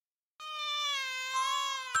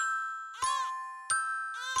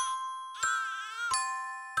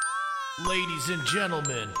Ladies and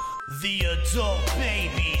gentlemen, the Adult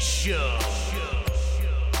Baby Show.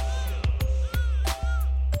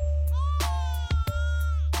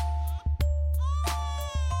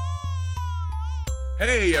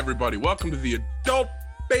 Hey everybody, welcome to the Adult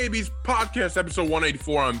Babies Podcast, episode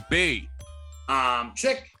 184. I'm B.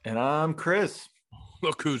 Chick. And I'm Chris.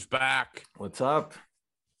 Look who's back. What's up?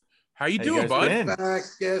 How you How doing, guys bud? been? Back,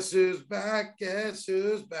 guess who's back? Guess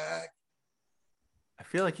who's back? I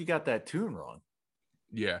feel like you got that tune wrong.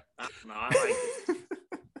 Yeah. No, I like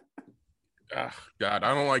it. God,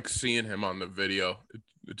 I don't like seeing him on the video.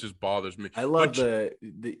 It just bothers me. I love But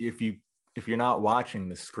the if you're not watching,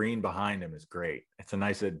 the screen behind him is great. It's a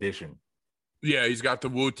nice addition. yeah, he's got the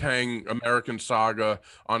Wu-Tang American Saga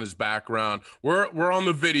on his background. We're on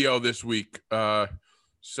the video this week. So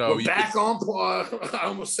We're back on. I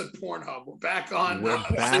almost said Pornhub. We're back on. We're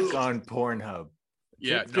back on Pornhub.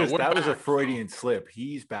 yeah, That was a back. Freudian slip.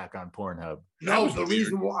 He's back on Pornhub. No, was the weird.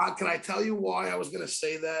 reason why, can I tell you why I was going to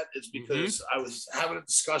say that? It's because I was having a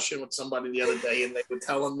discussion with somebody the other day, and they were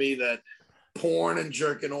telling me that porn and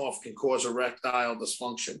jerking off can cause erectile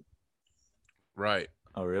dysfunction. Right.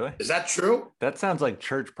 Oh, really? Is that true? That sounds like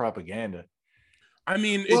church propaganda. I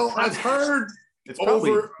mean, Well, I've heard. It's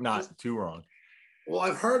probably Over- not too wrong. Well,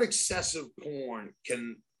 I've heard excessive porn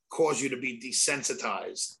can cause you to be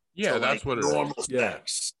desensitized. yeah, to, that's like, what it is. normal Yeah.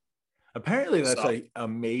 sex. Apparently, that's So- a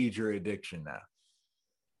major addiction now.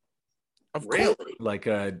 Of course, Really? Like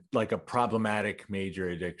a problematic major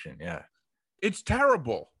addiction. Yeah. it's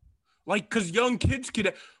terrible. Like, because young kids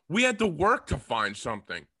we had to work to find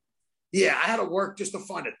something. Yeah, I had to work just to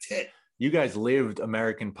find a tit. You guys lived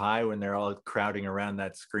American Pie when they're all crowding around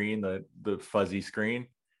that screen, the fuzzy screen.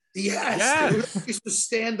 Yes. Yes. I used to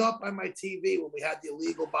stand up on my TV when we had the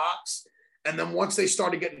illegal box. And then once they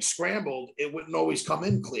started getting scrambled, it wouldn't always come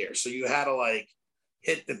in clear. So you had to like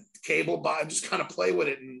hit the cable box and just kind of play with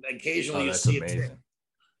it. And occasionally Oh, you that's see amazing.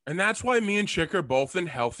 And that's why me and Chick are both in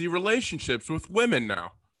healthy relationships with women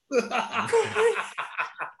now. it.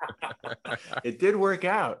 It did work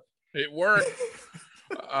out. It worked.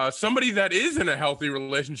 Somebody that is in a healthy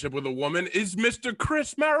relationship with a woman is Mr.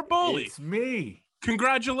 Chris Maraboli. It's me.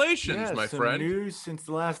 Congratulations, Yeah, my some friend. news since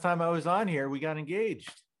the last time I was on here. We got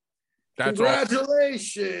engaged. That's all.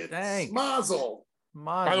 Congratulations. Thanks. Mazel.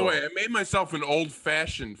 By the way, I made myself an old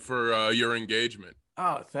fashioned for your engagement.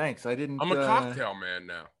 Oh, thanks. I didn't. I'm a cocktail man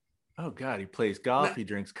now. Oh God, he plays golf. He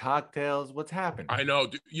drinks cocktails. What's happened? I know.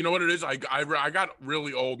 You know what it is? I got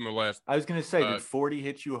really old in the last I was gonna say, uh, did 40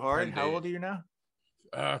 hit you hard? 10 How days. old are you now?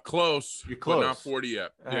 close. You're But not close. 40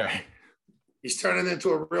 yet. All yeah. right. He's turning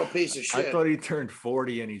into a real piece of shit. I thought he turned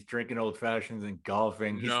 40 and he's drinking old fashions and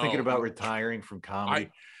golfing. He's thinking No. about retiring from comedy.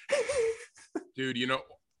 Dude,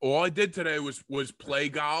 all I did today was play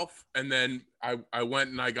golf, and then I went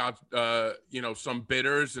and I got some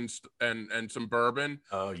bitters and some bourbon,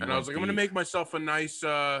 Oh, you and I was like, I'm gonna deep. make myself a nice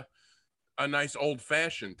old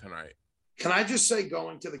fashioned tonight. Can I just say,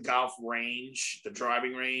 going to the golf range, the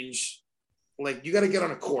driving range, like you got to get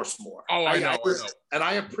on a course more. Oh, I know. And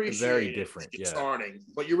I appreciate Very it different, that you're yeah. starting,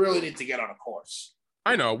 but you really need to get on a course.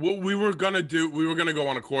 I know. Well, we were gonna go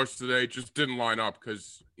on a course today. It just didn't line up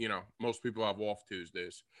because most people have off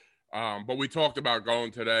Tuesdays. But we talked about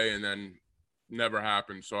going today, and then never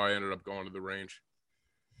happened. So I ended up going to the range.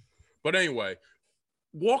 But anyway,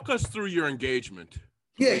 walk us through your engagement.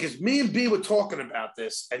 Yeah, because me and B were talking about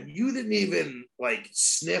this, and you didn't even like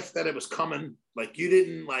sniff that it was coming. Like you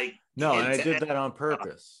didn't like No, and I hint did at- that on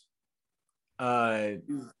purpose.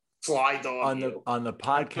 Fly dog On the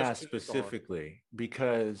podcast Just- specifically,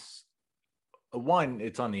 because one,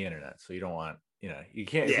 it's on the internet, so you don't want, you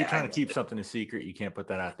can't, if Yeah, you're trying I to keep something a secret, you can't put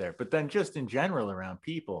that out there. But then just in general around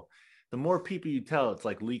people, the more people you tell, it's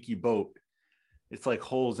like leaky boat. It's like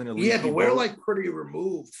holes in a leaky Yeah, but we're boat. like pretty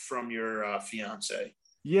removed from your fiance.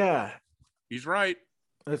 Yeah, He's right.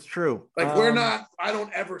 that's true. Like we're not. I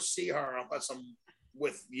don't ever see her unless I'm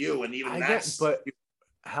with you, and even I that's. get, but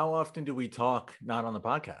how often do we talk not on the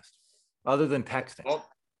podcast other than texting? well,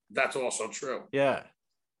 that's also true. Yeah.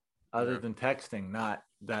 Other Yeah. than texting, not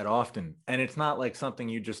that often. And it's not like something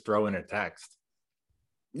you just throw in a text.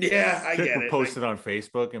 Yeah, I Chick get will it. post it on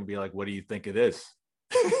Facebook and be like, what do you think of this?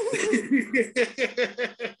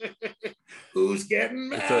 Who's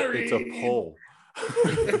getting It's married? a poll.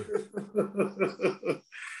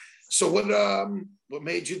 So what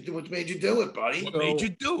made you do it, buddy? What made you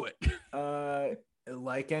do it?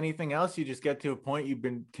 Like anything else, you just get to a point you've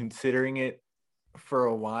been considering it for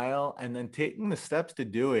a while, and then taking the steps to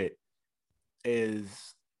do it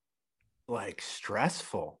is like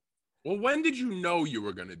stressful. Well, when did you know you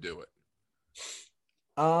were going to do it?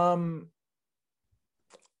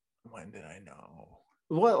 When did I know?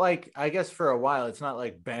 Well, like, I guess for a while, it's not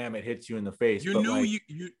like bam, it hits you in the face. You but knew like,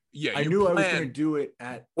 I you knew I was going to planned. do it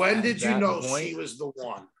at. When at did you that know point. she was the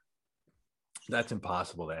one? That's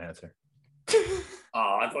impossible to answer.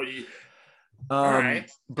 Oh, I thought you. All right.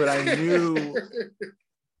 But I knew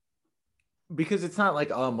because it's not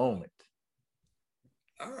like a moment.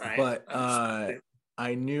 All right. But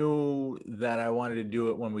I knew that I wanted to do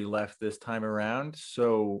it when we left this time around.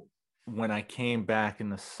 So when I came back in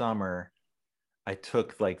the summer, I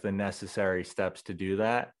took like the necessary steps to do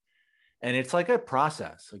that. And it's like a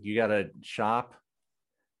process. Like you got to shop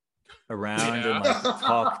around and like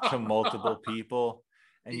talk to multiple people.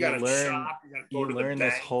 And you learn,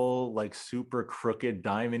 this whole like super crooked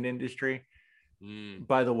diamond industry.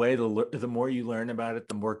 By the way, the more you learn about it,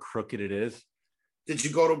 the more crooked it is. Did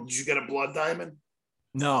you get a blood diamond?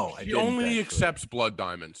 No, He only accepts blood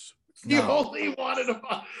diamonds. He only wanted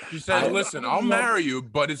a. She said, "Listen, I'll marry you,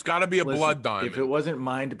 but it's got to be a blood diamond. If it wasn't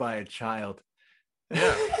mined by a child,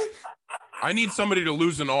 yeah, I need somebody to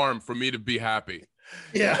lose an arm for me to be happy."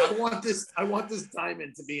 Yeah, I want this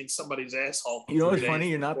diamond to be in somebody's asshole. You know what's funny?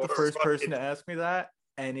 You're not the first person to ask me that,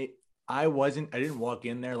 and I didn't walk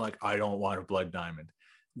in there like I don't want a blood diamond.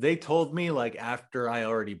 They told me like after I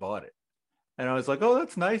already bought it, and I was like, "Oh,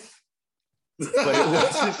 that's nice." But it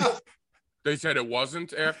wasn't. They said it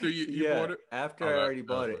wasn't after you bought it? After I already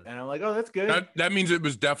bought it. And I'm like, oh, that's good. That means it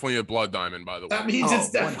was definitely a blood diamond, by the way. That means it's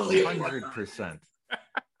definitely 100%.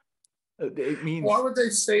 It means why would they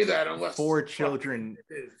say that unless 4 children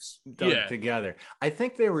done together? I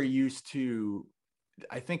think they were used to.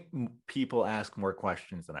 I think people ask more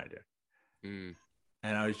questions than I do,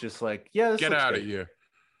 and I was just like, "Yeah, get out of here."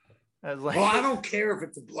 I was like, well, I don't care if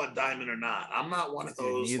it's a blood diamond or not. I'm not one of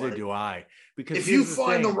those. Neither do I. Because if you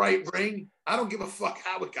find the right ring, I don't give a fuck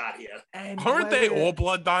how it got here. And aren't they all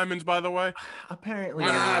blood diamonds, by the way? Apparently,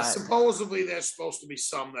 supposedly there's supposed to be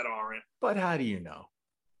some that aren't. But how do you know?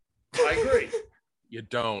 I agree. You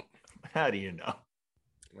don't. How do you know?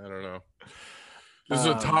 I don't know. This is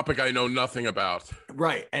a topic I know nothing about.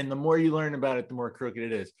 Right. And the more you learn about it, the more crooked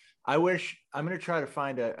it is. I'm going to try to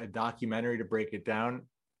find a documentary to break it down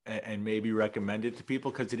and maybe recommend it to people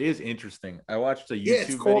because it is interesting. I watched a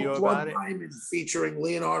YouTube video about it. Diamond featuring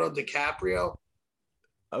Leonardo DiCaprio.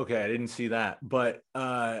 Okay, I didn't see that, but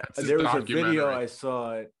there was a video I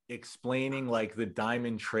saw explaining like the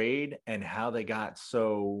diamond trade and how they got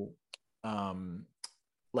so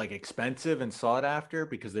like expensive and sought after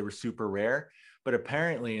because they were super rare. But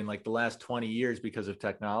apparently in like the last 20 years, because of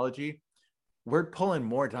technology, we're pulling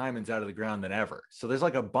more diamonds out of the ground than ever. So there's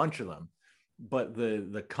like a bunch of them. But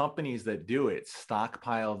the companies that do it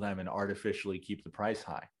stockpile them and artificially keep the price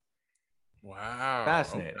high. Wow.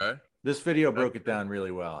 Fascinating. Okay. This video broke it down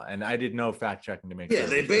really well. And I did no fact checking to make sure. Yeah,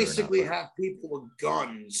 they basically have people with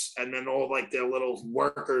guns and then all like their little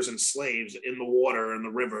workers and slaves in the water and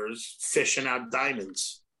the rivers fishing out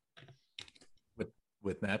diamonds.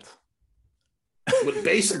 With nets? But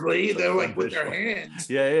basically, they're like with their hands.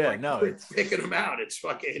 Yeah. Like, no, it's picking them out. It's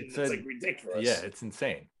fucking it's like ridiculous. Yeah, it's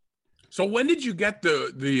insane. So when did you get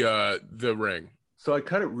the ring? So I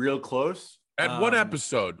cut it real close. At what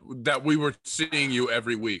episode that we were seeing you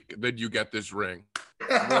every week did you get this ring?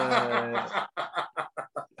 I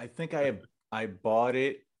think I bought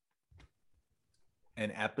it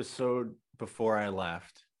an episode before I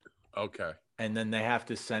left. Okay. And then they have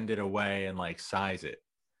to send it away and like size it.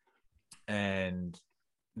 And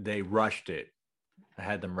they rushed it. I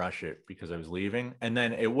had them rush it because I was leaving. And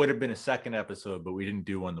then it would have been a second episode, but we didn't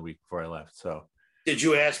do one the week before I left. So did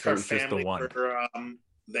you ask her family for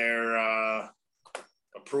their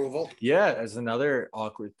approval? Yeah, as another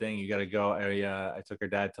awkward thing, you got to go. I took her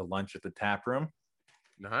dad to lunch at the tap room.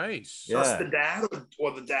 Nice. Yeah. Just the dad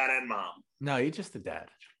or the dad and mom? No, you just the dad.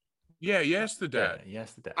 Yeah, yes, the dad. Yeah,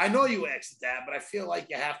 yes, the dad. I know you asked the dad, but I feel like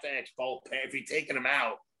you have to ask both. If you're taking them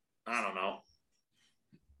out, I don't know.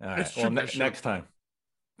 All right. Well, next time.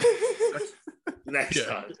 Next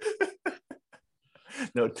time.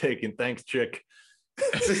 No taking. Thanks, chick.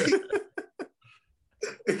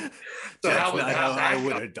 So how I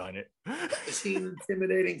would have done it. Is he an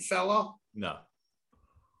intimidating fellow? No.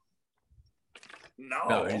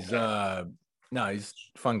 No, he's a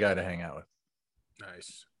fun guy to hang out with.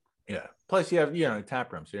 Nice. Yeah. Plus, you have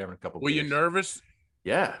tap room, so you're having a couple. Were you nervous?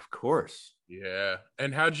 Yeah, of course. Yeah.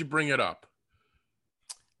 And how'd you bring it up?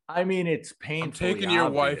 I mean, it's painful. I'm taking your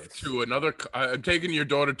wife to another. I'm taking your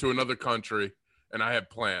daughter to another country, and I have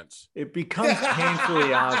plans. It becomes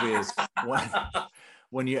painfully obvious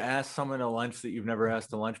when you ask someone to lunch that you've never asked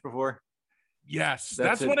to lunch before. Yes,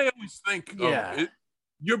 that's what I always think. Yeah,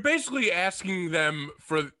 you're basically asking them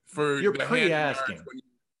for. You're pre-asking.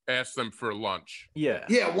 ask them for lunch. Yeah.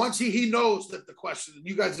 Yeah, once he knows that the question,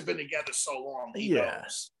 you guys have been together so long, he Yeah.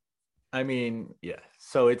 knows. I mean, yeah.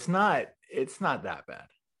 So it's not that bad.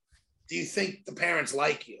 Do you think the parents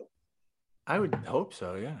like you? I would hope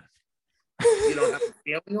so, yeah. You don't have a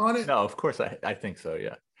feeling on it? No, of course I think so,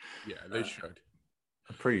 yeah. Yeah, they should.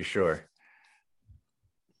 I'm pretty sure.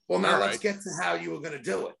 Well, now All let's right. get to how you were going to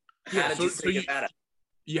do it. How Yeah, did so- you so figure you- that out?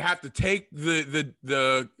 You have to take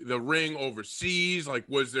the ring overseas. Like,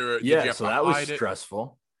 was there? Did you Yeah, have so to that was hide it?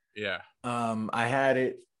 stressful. Yeah. I had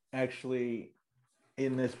it actually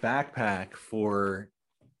in this backpack for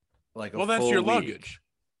like a Well, that's full your week. luggage.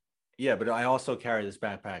 Yeah, but I also carry this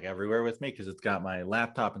backpack everywhere with me because it's got my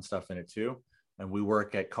laptop and stuff in it too. And we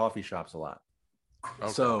work at coffee shops a lot.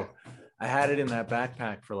 Okay. So I had it in that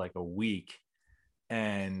backpack for like a week.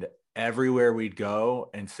 And everywhere we'd go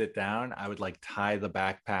and sit down, I would like tie the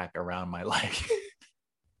backpack around my leg.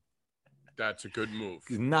 That's a good move.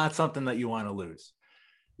 It's not something that you want to lose.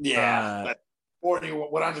 Yeah. Or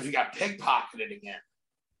what happens if you got pickpocketed again?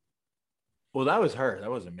 Well, that was her. That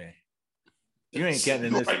wasn't me. You ain't getting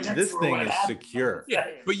in this. Right next This to her thing when it is happened. secure. Yeah,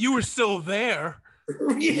 but you were still there.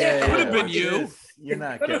 Yeah, Could've been you. You're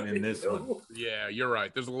not getting in this one. Yeah, you're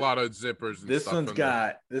right. There's a lot of zippers. And This stuff one's in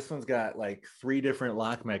there. got like 3 different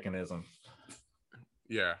lock mechanisms.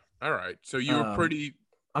 Yeah. All right. So you were pretty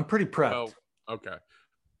I'm pretty prepped. well. Okay.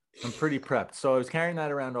 I'm pretty prepped. So I was carrying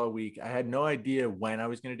that around all week. I had no idea when I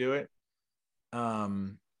was going to do it.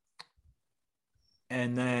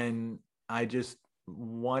 And then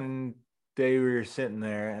one day we were sitting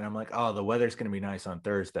there and I'm like, oh, the weather's going to be nice on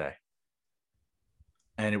Thursday.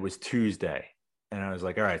 And it was Tuesday. And I was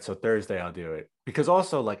like, all right, so Thursday I'll do it. Because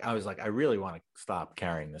also like, I was like, I really want to stop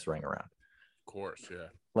carrying this ring around. Of course. Yeah.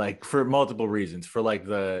 Like for multiple reasons, for like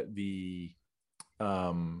the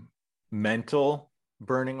mental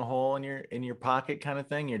burning a hole in your pocket kind of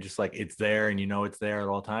thing. You're just like, it's there and you know it's there at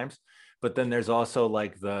all times. But then there's also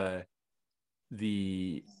like the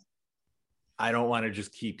I don't want to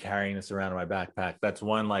just keep carrying this around in my backpack. That's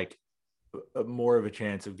one, like more of a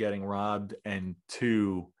chance of getting robbed, and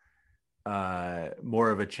 2, more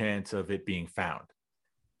of a chance of it being found.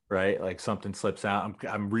 Right? Like something slips out.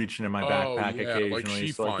 I'm reaching in my backpack yeah, occasionally. like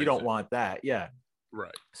she so like you finds don't it. want that. Yeah.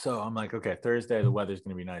 Right. So I'm like, okay, Thursday, the weather's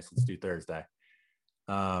going to be nice. Let's do Thursday.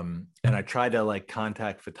 And I tried to like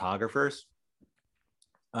contact photographers.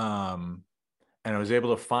 And I was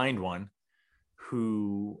able to find one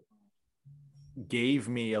who gave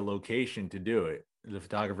me a location to do it. The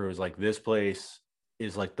photographer was like, this place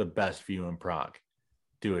is like the best view in Prague.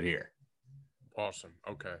 Do it here. Awesome.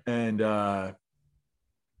 Okay. And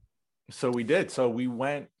so we did. So we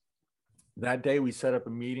went that day. We set up a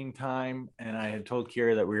meeting time, and I had told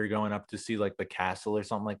Kira that we were going up to see like the castle or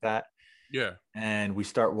something like that. Yeah. And we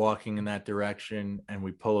start walking in that direction, and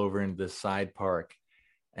we pull over into this side park.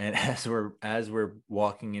 And as we're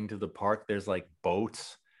walking into the park, there's like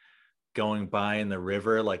boats going by in the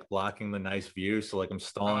river, like blocking the nice view. So like I'm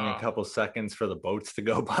stalling a couple seconds for the boats to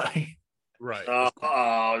go by. Right.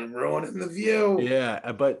 Oh, ruining the view.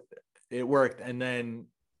 Yeah, but it worked. And then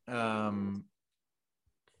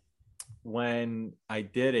when I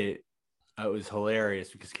did it, it was hilarious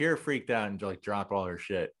because Kira freaked out and like dropped all her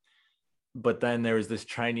shit. But then there was this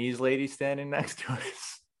Chinese lady standing next to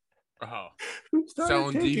us. Oh. Who started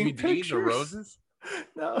Selling taking DVDs pictures. or roses?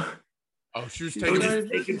 No. Oh, she was She taking. started-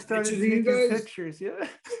 it. taking started pictures of you taking guys? pictures, yeah.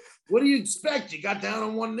 What do you expect? You got down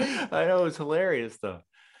on one knee. I know, it was hilarious though.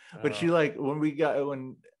 But she Oh. like when we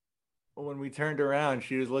turned around,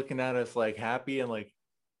 she was looking at us like happy and like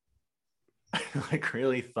like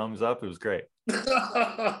really thumbs up. It was great.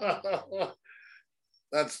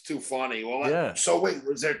 That's too funny. Well, Yeah. So wait,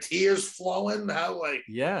 was there tears flowing? How like?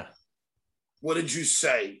 Yeah. What did you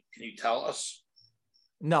say? Can you tell us?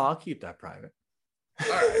 No, I'll keep that private. All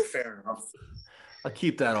right, fair enough. I'll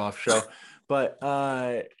keep that off show. But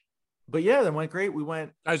yeah, that went great. We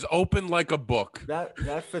went Guys, open like a book. that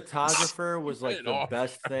photographer was like Went the off.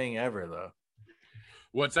 best thing ever though.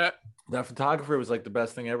 What's that? That photographer was like the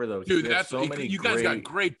best thing ever though. Dude, We have that's so many you guys got great-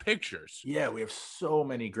 great pictures. Yeah, we have so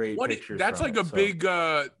many great What? pictures. That's from like it, a so- big.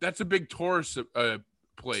 That's a big tourist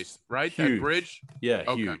place, right? That Huge. bridge. Yeah,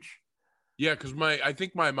 Okay. huge. Yeah, because I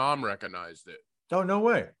think my mom recognized it. Oh, no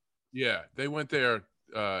way. Yeah, they went there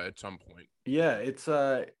at some point. Yeah,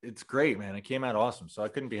 it's great, man. It came out awesome. So I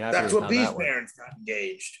couldn't be happier. That's with what how B's that went. parents got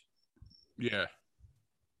engaged. Yeah.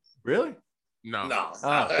 Really? No. No.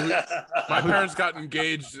 My parents got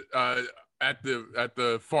engaged at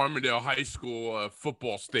the Farmingdale High School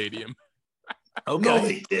football stadium. Okay. No,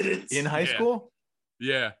 they didn't. In high Yeah. school?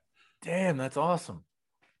 Yeah. Damn, that's awesome.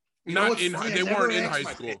 You know Not what's in. funny? I They never weren't in asked high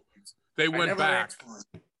my school. parents. They I went never back. asked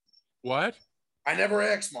mine. What? I never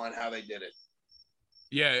asked mine how they did it.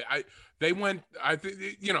 Yeah, they went. I think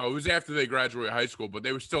it was after they graduated high school, but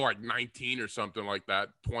they were still like 19 or something like that,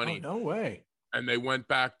 20. Oh, no way. And they went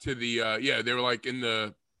back to the they were like on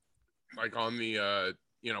the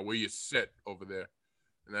where you sit over there,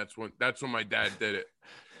 and that's when my dad did it.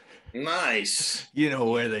 Nice. You know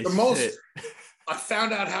where they sit. sit. I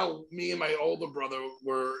found out how me and my older brother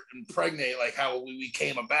were impregnated, like how we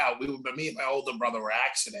came about. Me and my older brother were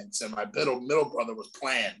accidents, and my middle brother was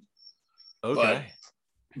planned. Okay.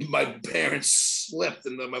 But my parents slipped,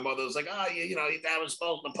 and then my mother was like, "Oh, your dad was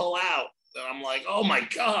supposed to pull out." And I'm like, "Oh my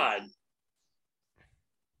god!"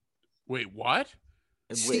 Wait, what?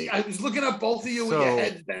 See, I was looking at both of you with your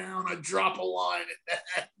heads down. I drop a line,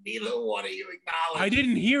 and neither one of you acknowledged. I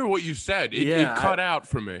didn't hear what you said. It cut out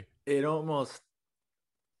for me. It almost.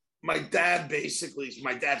 My dad's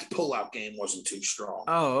pullout game wasn't too strong.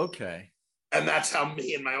 Oh, okay. And that's how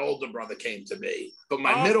me and my older brother came to be. But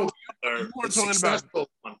my middle brother,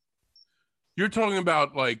 you're talking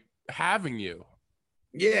about like having you.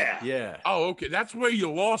 Yeah. Yeah. Oh, okay. That's where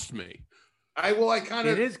you lost me.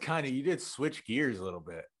 It is kind of. You did switch gears a little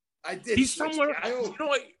bit. I did. He's somewhere.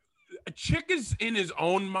 Like a chick is in his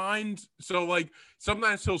own mind. So like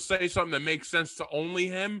sometimes he'll say something that makes sense to only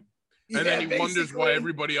him. And then he wonders why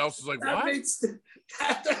everybody else is like, what?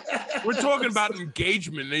 We're talking about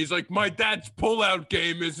engagement. And he's like, my dad's pullout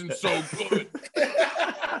game isn't so good.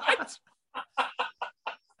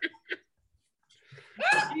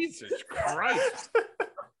 Jesus Christ.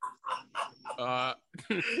 I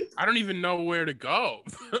don't even know where to go.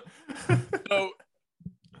 So,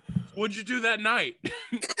 what'd you do that night?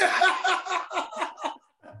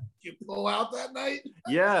 You pull out that night?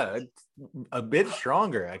 Yeah, a bit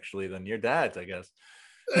stronger actually than your dad's, I guess.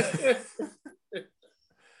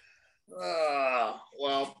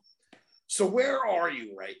 Well, so where are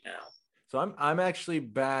you right now? So I'm actually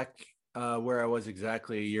back where I was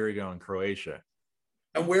exactly a year ago in Croatia.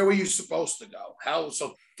 And where were you supposed to go?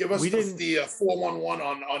 So give us the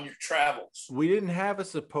 411 on your travels. We didn't have a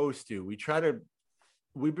supposed to.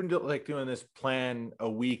 We've been doing this plan a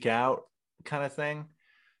week out kind of thing.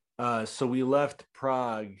 So we left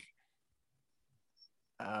Prague,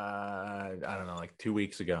 I don't know, like 2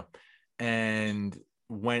 weeks ago, and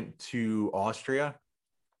went to Austria,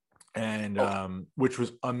 and which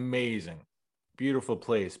was amazing, beautiful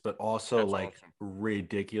place, but also awesome.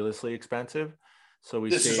 Ridiculously expensive. So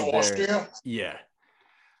we stayed there. Austria? Yeah.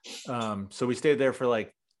 So we stayed there for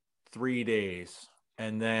like 3 days,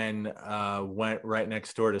 and then went right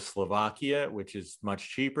next door to Slovakia, which is much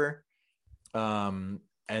cheaper.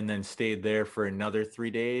 And then stayed there for another 3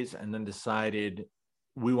 days, and then decided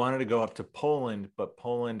we wanted to go up to Poland, but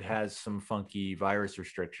Poland has some funky virus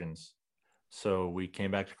restrictions. So we came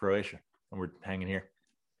back to Croatia, and we're hanging here.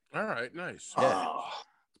 All right, nice. Yeah.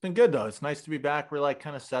 It's been good, though. It's nice to be back. We're like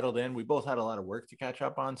kind of settled in. We both had a lot of work to catch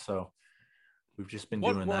up on, so we've just been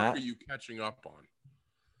doing that. What work are you catching up on?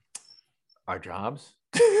 Our jobs.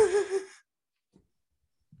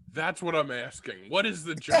 That's what I'm asking. What is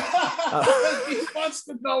the job? He wants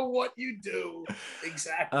to know what you do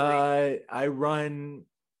exactly. I run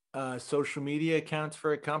social media accounts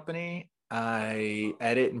for a company. I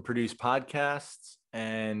edit and produce podcasts,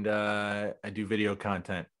 and I do video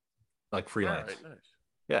content, like freelance. All right, nice.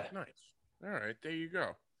 Yeah, nice. All right, there you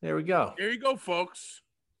go. There we go. There you go, folks.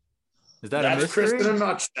 Is that a mystery? Chris in a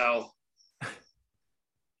nutshell.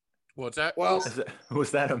 What's that? Well,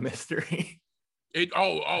 was that a mystery?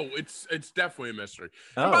 It's definitely a mystery.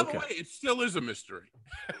 Oh, and by the way, it still is a mystery.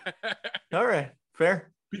 All right,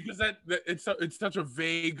 fair. Because it's such a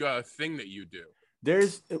vague thing that you do.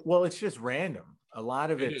 It's just random. A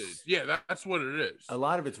lot of it is. Yeah, that's what it is. A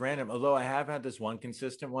lot of it's random. Although I have had this one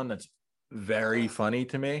consistent one that's very funny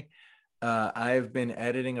to me. I've been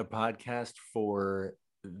editing a podcast for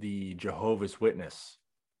the Jehovah's Witness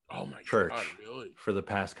church really? For the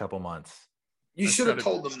past couple months. You should have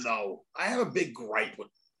told them no. I have a big gripe with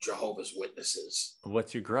Jehovah's Witnesses.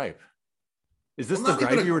 What's your gripe? Is this the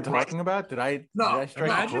gripe you were talking about? Did I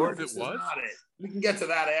strike a chord? If it was. Not it. We can get to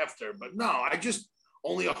that after, but no,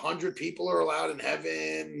 only 100 people are allowed in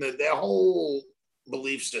heaven. Their whole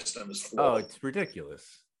belief system is flawed. Oh, it's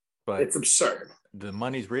ridiculous. But it's absurd. The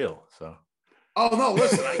money's real, so. Oh no,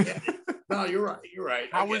 listen, I get it. No, you're right. You're right.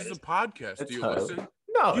 How is the podcast? Do you listen?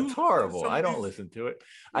 No, it's horrible. I don't listen to it.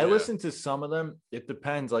 Yeah. I listen to some of them. It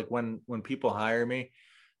depends. Like when people hire me,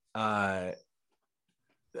 I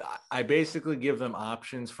basically give them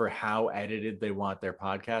options for how edited they want their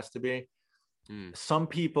podcast to be. Some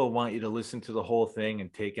people want you to listen to the whole thing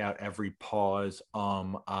and take out every pause,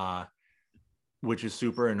 which is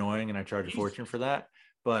super annoying, and I charge a fortune for that.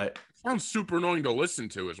 But Sounds super annoying to listen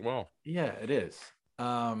to as well. yeah, it is.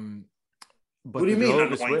 But What do you the mean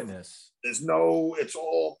Jehovah's annoying? Witness. There's no, it's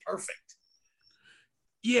all perfect.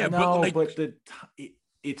 Yeah, No, but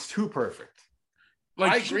it's too perfect.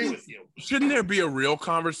 I agree with you. Shouldn't there be a real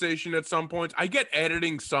conversation at some point? I get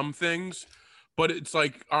editing some things, but it's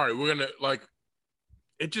like, all right, we're gonna like.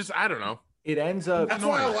 It just, I don't know. It ends up. That's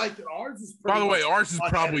why I like it. Ours is By the way, much ours is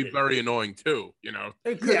probably unedited. very annoying too. You know,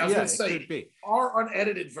 It could, Yeah, I was gonna it say, could be. our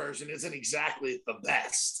unedited version isn't exactly the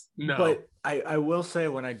best. no. But I will say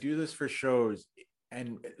when I do this for shows,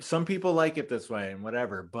 and some people like it this way and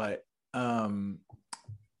whatever, but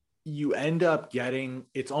you end up getting,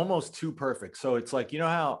 it's almost too perfect. So it's like, you know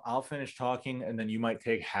how I'll finish talking and then you might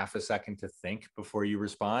take half a second to think before you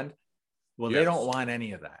respond. Well, they Yes. don't want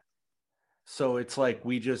any of that. So it's like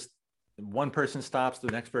one person stops,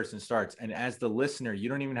 the next person starts. And as the listener, you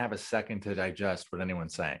don't even have a second to digest what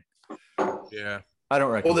anyone's saying. Yeah. I don't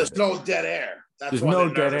Well, recommend there's it. no dead air. That's There's why no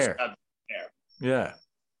they're dead nervous air. about air. Yeah.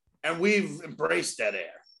 And we've embraced dead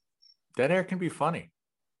air. Dead air can be funny.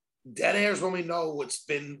 Dead air is when we know it's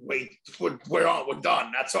been we're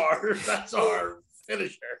done. That's our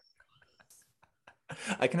finisher.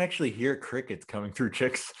 I can actually hear crickets coming through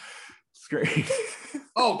Chick's screen.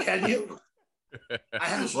 Oh, can you? I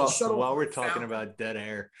have while we're talking about dead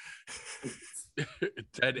air.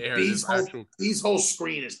 Dead air. B's whole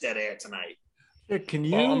screen is dead air tonight. Yeah, can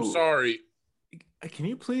you? Oh, I'm sorry. Can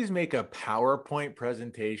you please make a PowerPoint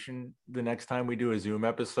presentation the next time we do a Zoom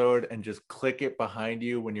episode and just click it behind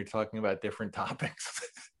you when you're talking about different topics?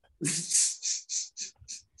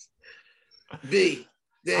 B.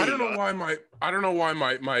 I don't know why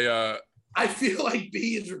my I feel like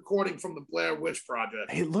B is recording from the Blair Witch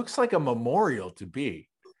Project. It looks like a memorial to B.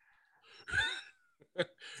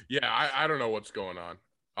 yeah, I don't know what's going on.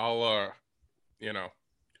 I'll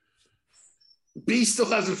B still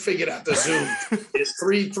hasn't figured out the Zoom. It's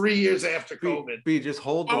three years after COVID. B, just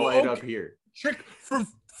hold the light up here. Chick,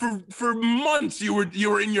 for months you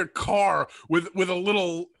were in your car with a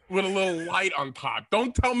little light on top.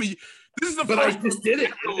 Don't tell me this is the But first. I just did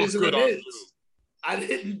it. It is what it is. Zoom. I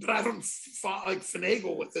didn't, but I don't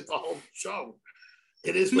finagle with it the whole show.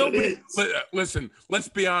 It is what it is. Listen, let's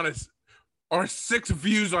be honest. Our 6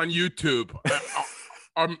 views on YouTube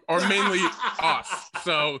are mainly us.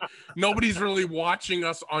 So nobody's really watching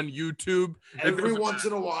us on YouTube. Every once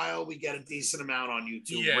in a while, we get a decent amount on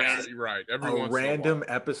YouTube. Yeah, right. A random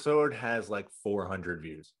episode has like 400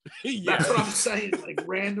 views. Yeah. That's what I'm saying. Like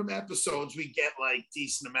random episodes, we get like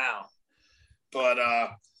decent amount.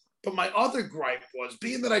 But my other gripe was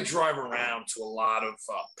being that I drive around to a lot of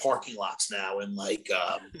parking lots now in like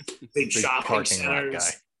big shopping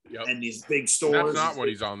centers and these big stores. That's not when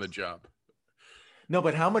he's on the job. No,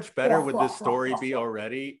 but how much better would this story be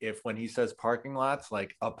already if when he says parking lots,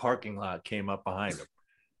 like a parking lot came up behind him?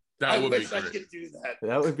 I wish I could do that.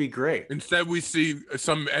 That would be great. Instead, we see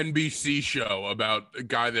some NBC show about a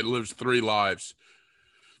guy that lives 3 lives.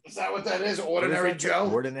 Is that what that is? Ordinary Joe?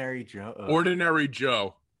 Ordinary Joe. Ordinary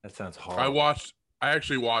Joe. That sounds horrible. I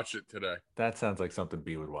actually watched it today. That sounds like something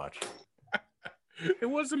B would watch. It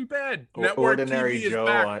wasn't bad. Ordinary TV Joe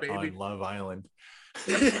back, on Love Island.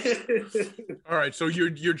 All right, so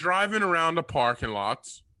you're driving around the parking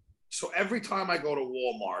lots. So every time I go to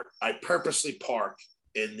Walmart, I purposely park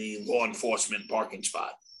in the law enforcement parking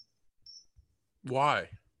spot. Why?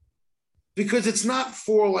 Because it's not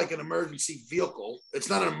for like an emergency vehicle. It's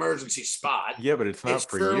not an emergency spot. Yeah, but it's not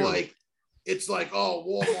for you. Like, it's like, oh,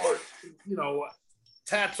 Walmart,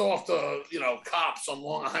 taps off the, cops on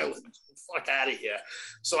Long Island. Fuck out of here.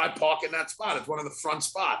 So I park in that spot. It's one of the front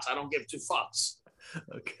spots. I don't give 2 fucks.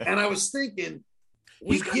 Okay. And I was thinking,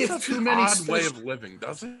 He's got such an odd way of living,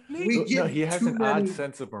 doesn't he? He has an odd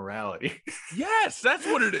sense of morality. Yes, that's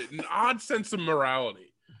what it is. An odd sense of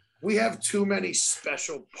morality. We have too many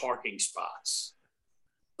special parking spots.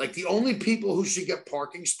 Like the only people who should get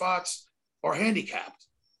parking spots are handicapped.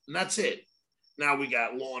 And that's it. Now we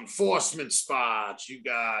got law enforcement spots. You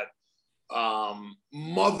got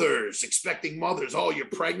mothers, expecting mothers. Oh, you're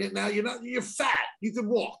pregnant now? You're fat. You can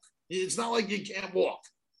walk. It's not like you can't walk.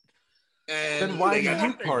 And then why do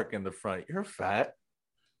you park in the front? You're fat.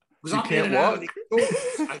 Because you can't walk.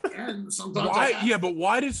 I can sometimes. Why? But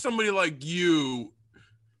why did somebody like you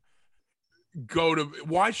go to?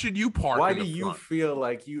 Why should you park? Why in the do you front? feel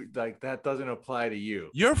like that doesn't apply to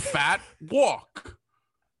you? You're fat. Walk.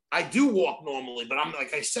 I do walk normally, but I'm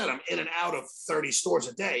like I said, I'm in and out of 30 stores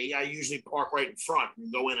a day. I usually park right in front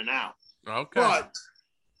and go in and out. Okay. But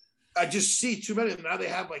I just see too many of them. Now they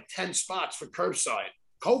have like 10 spots for curbside.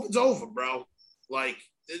 COVID's over, bro. Like,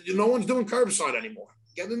 no one's doing curbside anymore.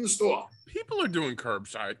 Get in the store. People are doing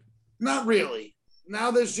curbside. Not really.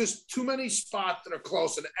 Now there's just too many spots that are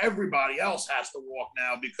close, and everybody else has to walk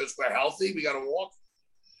now because we're healthy. We got to walk.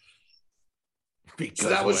 Because So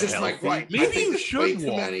that was we're just my healthy. gripe. I Maybe think you there's should way too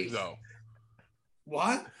walk, many- though.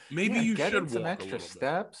 What? Maybe Yeah, you get in should some walk a extra little bit.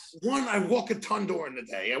 steps. One, I walk a ton during the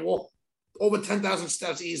day. I walk over 10,000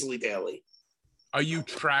 steps easily daily. Are you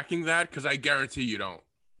tracking that? Because I guarantee you don't.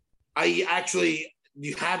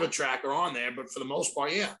 You have a tracker on there, but for the most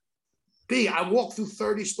part, yeah. B, I walk through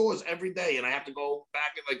 30 stores every day, and I have to go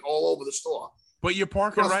back and like all over the store. But you're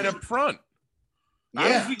parking Trust right me. up front. I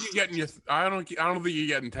Yeah. don't think you're getting I don't think you're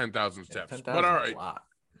getting 10,000 steps. 10,000 but all is a right. lot.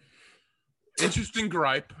 Interesting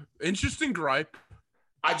gripe.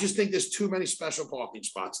 I just think there's too many special parking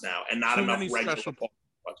spots now, and not Too enough many regular special- parking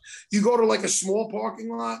spots. You go to like a small parking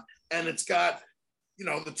lot, and it's got,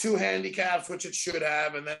 the two handicaps, which it should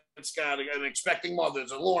have, and then it's got an expecting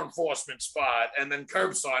mothers, a law enforcement spot, and then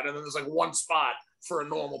curbside, and then there's like one spot for a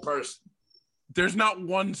normal person. There's not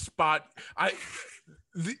one spot.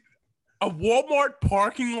 A Walmart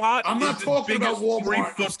parking lot. I'm not is the talking about biggest Walmart. free I'm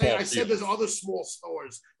saying, football I said field. there's other small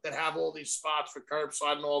stores that have all these spots for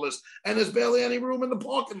curbside and all this, and there's barely any room in the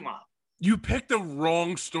parking lot. You picked the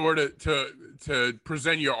wrong store to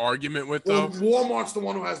present your argument with, Well, though. Walmart's the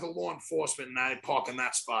one who has the law enforcement, and I park in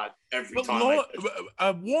that spot every But time.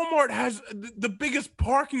 Walmart has the biggest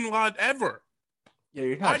parking lot ever. Yeah,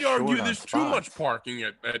 you're not I'd argue short on there's too much spots. parking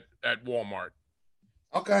at Walmart.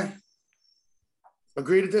 Okay.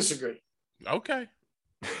 Agree to disagree. Okay.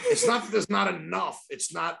 It's not that there's not enough.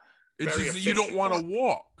 It's not. It's Very just that you don't efficient. want to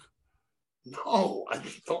walk. No, I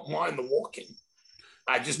don't mind the walking.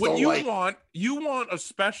 I just What don't you like. want a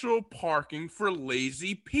special parking for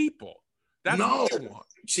lazy people. That's No. what you want.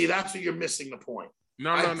 See, that's what you're missing the point. No,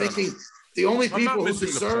 I'm no. thinking the only I'm not people who missing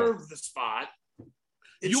the deserve the spot.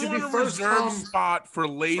 It You should want be a first reserved come, spot for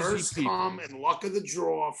lazy first people. come, and luck of the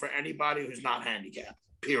draw for anybody who's not handicapped.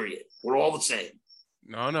 Period. We're all the same.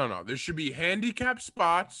 No. There should be handicap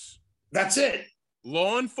spots, That's it.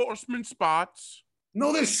 law enforcement spots.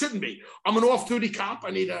 No, there shouldn't be. I'm an off-duty cop. I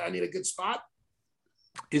need a good spot.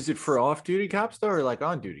 Is it for off-duty cops though, or like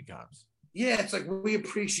on-duty cops? Yeah, it's like we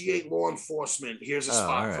appreciate law enforcement. Here's a Oh,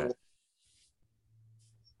 spot all for. right.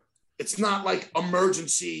 It's not like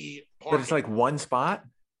emergency parking. But it's like one spot.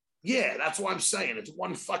 Yeah, that's what I'm saying. It's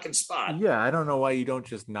one fucking spot. Yeah, I don't know why you don't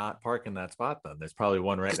just not park in that spot then. There's probably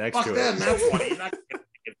one right next Fuck to them. it. That's why you're not gonna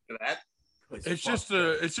get to that. It's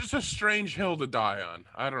just a strange hill to die on.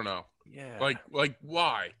 I don't know. Yeah. Like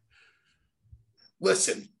why?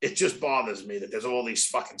 Listen, it just bothers me that there's all these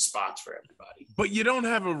fucking spots for everybody. But you don't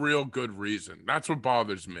have a real good reason. That's what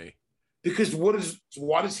bothers me. Because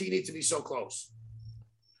why does he need to be so close?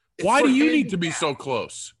 It's Why for do you him. need to be so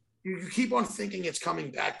close? You keep on thinking it's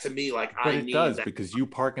coming back to me like but I it need does that. because you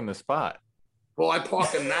park in the spot. Well, I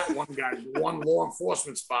park in that one law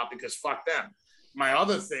enforcement spot because fuck them. My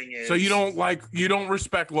other thing is So you don't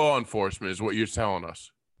respect law enforcement is what you're telling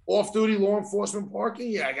us. off-duty law enforcement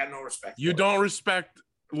parking. Yeah, I got no respect. You for it. don't respect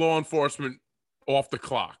law enforcement off the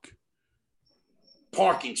clock.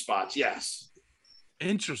 Parking spots, yes.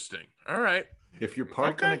 Interesting. All right. If you're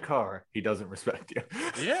parked in a Okay. car, he doesn't respect you.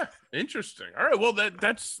 Yeah. Interesting. All right. Well,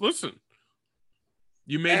 that's listen.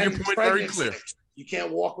 You made And your point very pregnancy. clear. You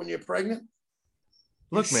can't walk when you're pregnant.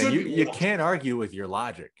 Look, man, should you, be you walking. can't argue with your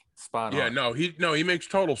logic. Spot Yeah. on. No. He makes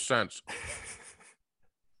total sense.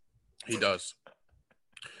 He does.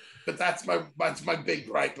 But that's my big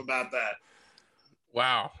gripe about that.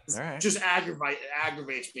 Wow. All right. Just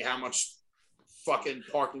aggravates me how much fucking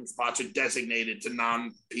parking spots are designated to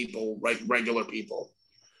non-people, regular people.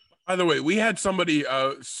 By the way, we had somebody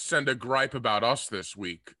send a gripe about us this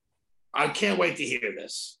week. I can't wait to hear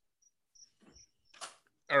this.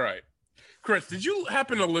 All right. Chris, did you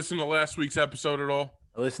happen to listen to last week's episode at all?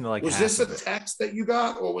 I listened to like Was half this a of it. text that you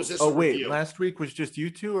got, or was this? Oh a wait, review? last week was just you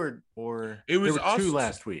two, or It was there were two us.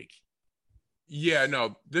 last week. Yeah,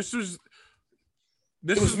 no. This It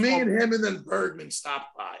was me and him, and then Bergman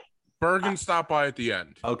stopped by. Bergen stopped by at the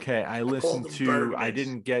end. Okay, I called listened them to. Bergmans. I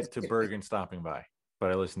didn't get to Bergen stopping by,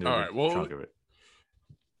 but I listened to All a right, well- chunk of it.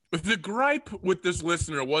 The gripe with this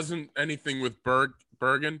listener wasn't anything with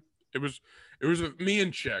Bergen. It was with me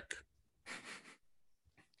and Chick.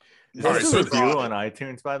 Is All this right, a so review on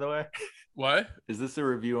iTunes, by the way? What? Is this a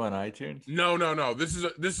review on iTunes? No. This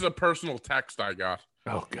is a personal text I got,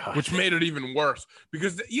 Oh god. which made it even worse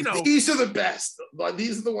because These are the best. Like,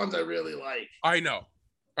 these are the ones I really like. I know.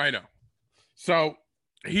 So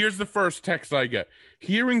here's the first text I get.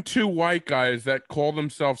 Hearing two white guys that call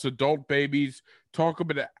themselves adult babies talk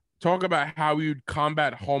about how you'd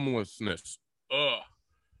combat homelessness. Ugh.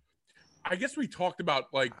 I guess we talked about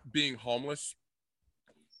like being homeless.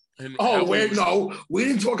 And we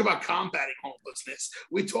didn't talk about combating homelessness.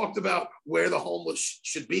 We talked about where the homeless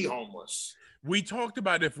should be homeless. We talked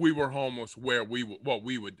about if we were homeless, what we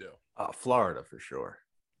would do. Florida for sure.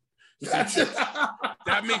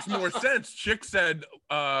 That makes more sense. Chick said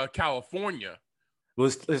California. Well,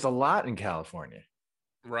 there's a lot in California.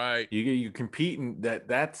 Right. You compete in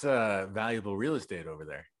that's valuable real estate over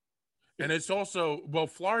there. And it's also,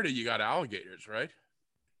 Florida, you got alligators, right?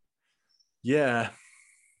 Yeah.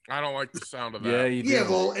 I don't like the sound of that. Yeah, you do. Yeah,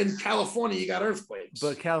 well, in California, you got earthquakes.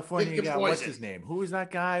 But California, you got, poison. what's his name? Who was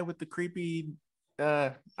that guy with the creepy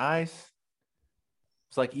eyes?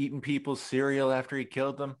 It's like eating people's cereal after he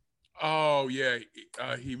killed them. Oh, yeah.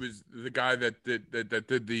 He was the guy that did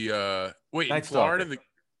the wait, Night in Florida?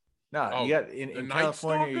 You got in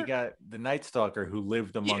California, you got the Night Stalker who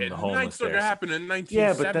lived among the homeless. Night Stalker happened in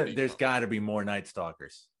 1970. Yeah, but there's got to be more Night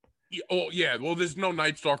Stalkers. Yeah. Well, there's no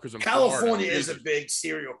Night Stalkers in California Florida. is a big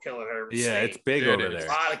serial killer. It's big over there. A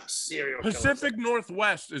lot of serial Pacific killers.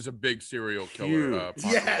 Northwest is a big serial killer.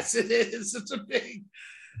 Yes, it is. It's a big.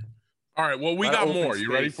 All right. Well, we got more.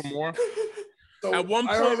 You ready for more? So at one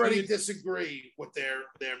point, I already disagree with their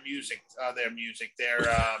music.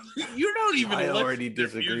 You don't even. I already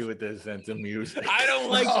disagree with their sense of music. I don't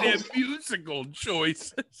like their musical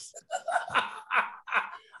choices.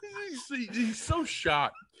 He's so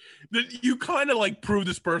shot that you kind of like prove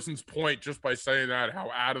this person's point just by saying that how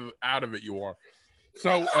out of it you are.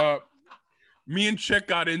 So me and Chick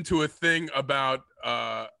got into a thing about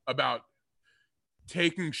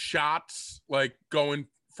taking shots, like going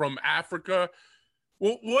from Africa.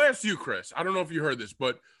 Well, we'll ask you, Chris. I don't know if you heard this,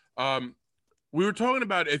 but we were talking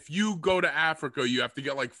about if you go to Africa, you have to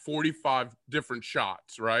get like 45 different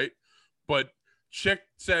shots, right? But Chick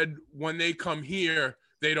said when they come here,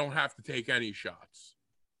 they don't have to take any shots.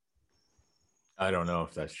 I don't know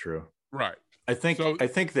if that's true. Right. I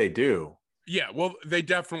think they do. Yeah, well, they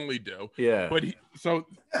definitely do. Yeah. But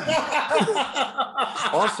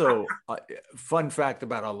also, fun fact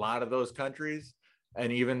about a lot of those countries,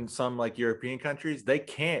 and even some like European countries, they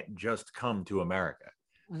can't just come to America.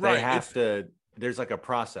 Right. They have to. There's like a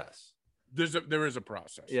process. There is a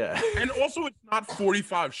process. Yeah. And also, it's not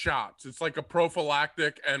 45 shots. It's like a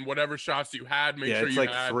prophylactic, and whatever shots you had, make sure it's you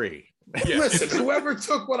like had 3. Yeah. Listen, whoever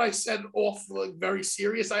took what I said off like very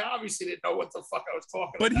serious, I obviously didn't know what the fuck I was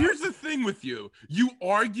talking about. But here's the thing with you: you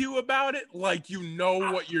argue about it like you know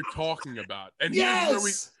what you're talking about. And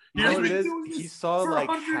yes. He saw for like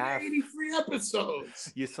 183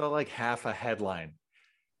 episodes. You saw like half a headline.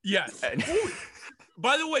 Yes.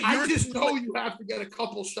 By the way, I just know you have to get a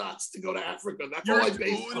couple shots to go to Africa. That's all I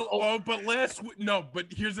base it on. But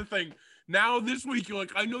here's the thing. Now this week you're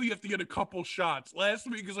like, I know you have to get a couple shots. Last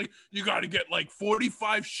week is like you got to get like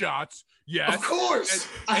 45 shots. Yes, of course.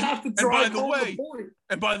 I have to drive home the point.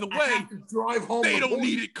 And by the way, drive home. They don't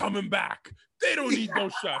need it coming back. They don't need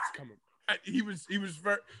those shots coming. He was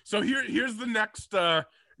very. So here's the next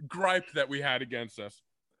gripe that we had against us.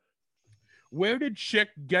 Where did Chick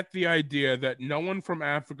get the idea that no one from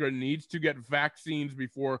Africa needs to get vaccines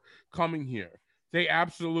before coming here? They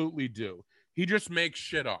absolutely do. He just makes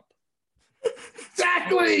shit up.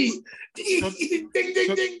 Exactly. Ding, ding,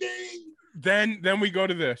 ding, ding. Then we go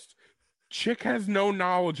to this. Chick has no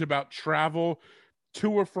knowledge about travel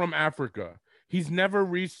to or from Africa. He's never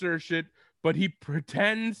researched it, but he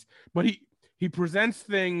presents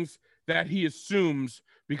things that he assumes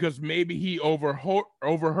because maybe he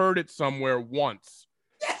overheard it somewhere once.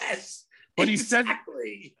 Yes. But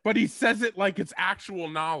exactly. he says it like it's actual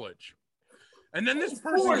knowledge. And then this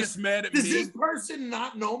person gets mad at me. Does this person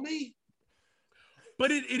not know me? But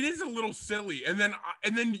it is a little silly. And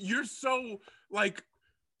then you're so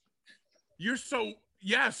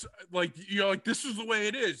yes, like you're like, this is the way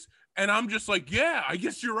it is. And I'm just like, yeah, I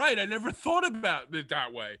guess you're right. I never thought about it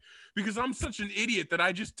that way because I'm such an idiot that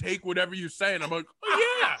I just take whatever you say and I'm like,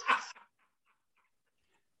 oh, yeah.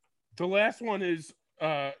 The last one is,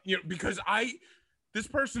 because this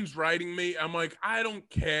person's writing me. I'm like, I don't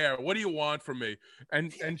care. What do you want from me?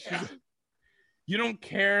 And she, you don't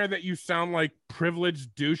care that you sound like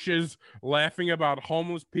privileged douches laughing about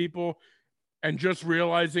homeless people and just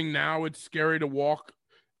realizing now it's scary to walk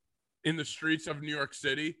in the streets of New York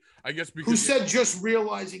City, I guess because... Who said just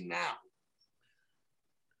realizing now?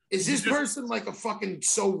 Is this person like a fucking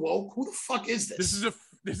so woke? Who the fuck is this?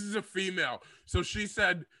 This is a female. So she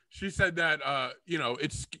said that,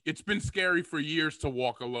 it's been scary for years to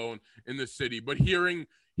walk alone in the city, but hearing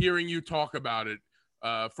you talk about it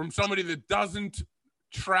from somebody that doesn't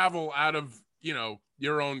travel out of,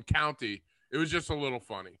 your own county, it was just a little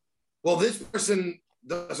funny. Well, this person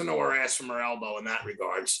doesn't know her ass from her elbow in that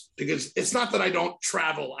regards, because it's not that I don't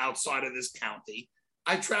travel outside of this county.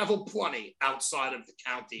 I travel plenty outside of the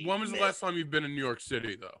county. When was the last time you've been in New York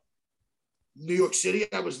City, though? New York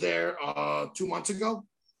City, I was there 2 months ago.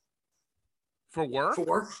 For work? For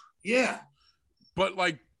work? Yeah. But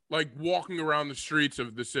like walking around the streets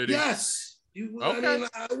of the city? Yes. Okay. I mean,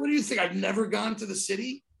 what do you think? I've never gone to the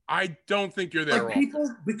city? I don't think you're there Like often.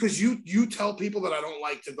 people, because you tell people that I don't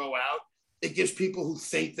like to go out, it gives people who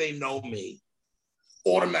think they know me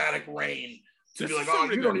automatic reign to be like, oh,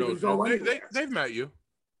 you don't even go anywhere. They've met you.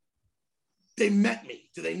 They met me.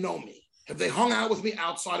 Do they know me? Have they hung out with me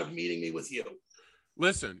outside of meeting me with you?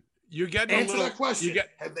 Listen, you're getting Answer that question.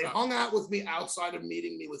 Have they uh, hung out with me outside of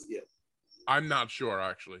meeting me with you? I'm not sure,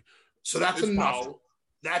 actually. So that's It's a no. possible.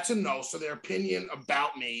 That's a no. So their opinion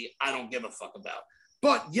about me, I don't give a fuck about.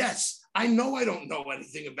 But yes, I know I don't know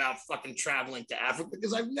anything about fucking traveling to Africa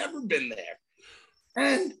because I've never been there.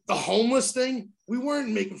 And the homeless thing, we weren't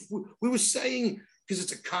making. We were saying, because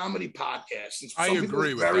it's a comedy podcast. And I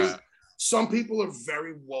agree with that. Some people are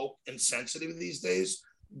very woke and sensitive these days.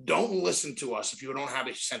 Don't listen to us if you don't have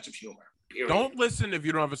a sense of humor. Period. Don't listen if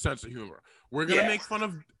you don't have a sense of humor. We're going to make fun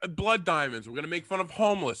of blood diamonds. We're going to make fun of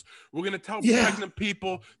homeless. We're going to tell pregnant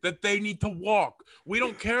people that they need to walk. We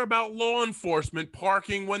don't care about law enforcement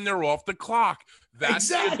parking when they're off the clock. That's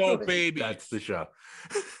the adult baby. That's the show.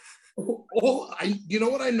 You know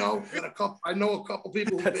what I know? I know a couple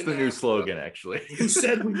people. That's the new slogan, actually. Who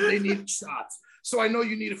said they need shots? So I know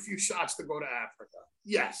you need a few shots to go to Africa.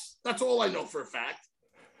 Yes, that's all I know for a fact.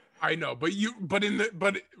 I know, but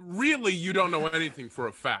really, you don't know anything for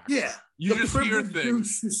a fact. Yeah, you just hear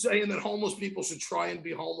things. You're saying that homeless people should try and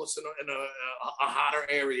be homeless in a hotter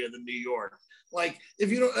area than New York. Like,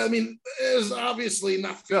 if you don't, I mean, it's obviously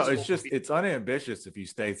not feasible. No, it's just it's unambitious if you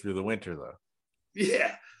stay through the winter, though.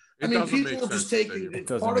 Yeah, I mean, people are just taking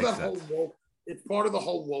it's part of that whole woke. It's part of the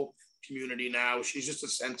whole woke community now. She's just a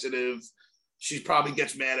sensitive. She probably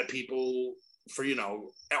gets mad at people for,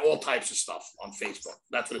 all types of stuff on Facebook.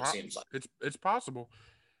 That's what it seems like. It's possible.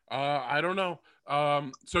 I don't know.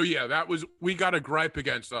 So yeah, we got a gripe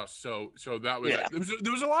against us. So that was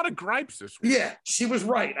there was a lot of gripes this week. Yeah, she was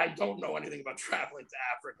right. I don't know anything about traveling to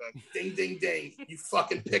Africa. Ding, ding, ding. You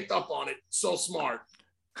fucking picked up on it. So smart.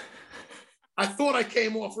 I thought I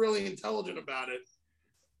came off really intelligent about it.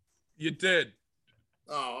 You did.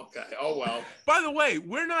 Oh, okay. Oh, well. By the way,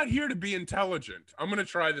 we're not here to be intelligent. I'm going to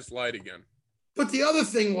try this light again. But the other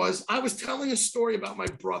thing was, I was telling a story about my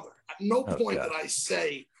brother. At no point did I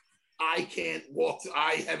say, I can't walk.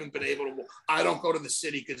 I haven't been able to walk. I don't go to the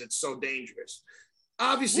city because it's so dangerous.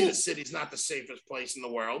 Obviously, the city's not the safest place in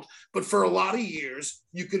the world. But for a lot of years,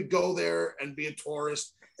 you could go there and be a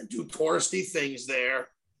tourist and do touristy things there.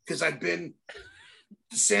 Because I've been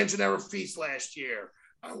to San Gennaro Feast last year.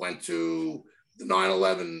 I went to the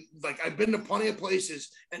 9/11. Like, I've been to plenty of places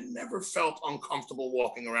and never felt uncomfortable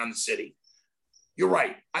walking around the city. You're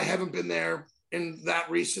right. I haven't been there in that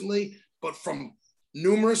recently, but from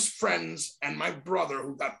numerous friends and my brother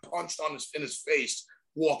who got punched in his face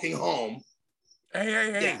walking home.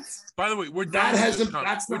 Hey. Yeah. By the way, we're done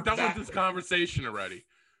with this conversation already.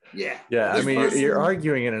 Yeah. Yeah, I mean, you're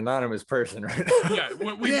arguing an anonymous person right now. Yeah,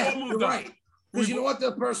 we all moved on. Right. Because you know what?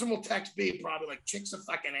 The person will text me probably like, Chick's a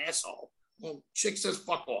fucking asshole. Well, Chick says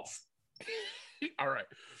fuck off. All right.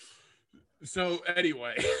 So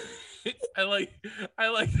anyway, I like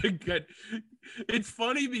to get. It's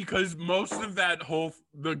funny because most of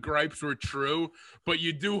the gripes were true, but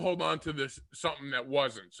you do hold on to this something that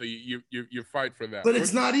wasn't. So you fight for that. But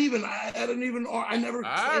it's not even. I never.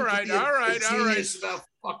 All right. About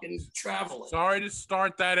fucking traveling. Sorry to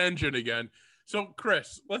start that engine again. So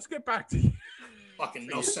Chris, let's get back to you. Fucking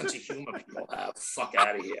no sense of humor people have. Fuck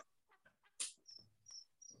out of here.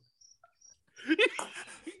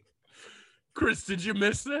 Chris, did you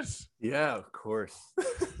miss this? Yeah, of course.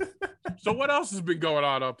 So what else has been going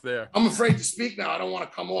on up there? I'm afraid to speak now. I don't want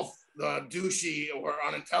to come off douchey or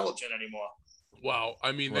unintelligent anymore. Well,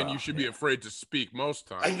 I mean, then you should be afraid to speak most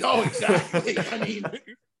times. I know, exactly. I mean,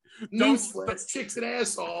 newsflash, Chick's an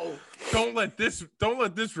asshole. Don't let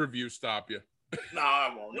this review stop you. No,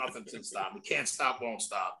 I won't. Nothing can stop me. Can't stop, won't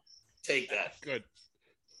stop. Take that. Good.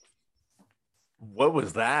 What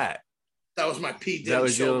was that? That was my P. Diddy That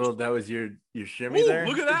was shoulder. that was your shimmy there.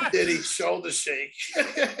 Look at that. Diddy shoulder shake.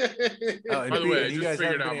 By the way, I just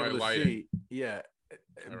figured out my lighting. Yeah.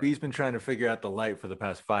 All B's been trying to figure out the light for the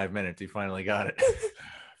past 5 minutes. He finally got it.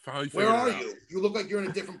 Where are you? You look like you're in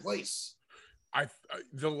a different place.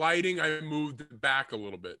 The lighting, I moved back a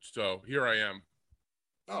little bit, so here I am.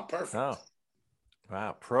 Oh, perfect. Oh,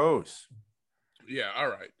 wow, pros. Yeah, all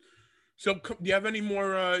right. So do you have any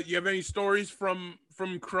more? You have any stories from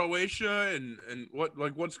Croatia and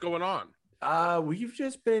what's going on? We've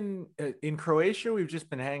just been in Croatia. We've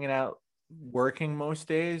just been hanging out, working most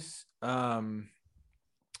days. But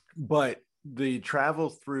the travel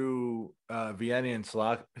through Vienna and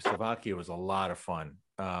Slovakia was a lot of fun.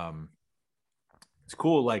 It's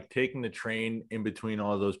cool, like taking the train in between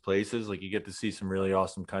all those places. Like you get to see some really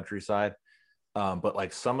awesome countryside. But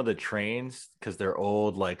like some of the trains, because they're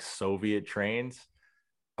old, like Soviet trains,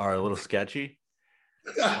 are a little sketchy.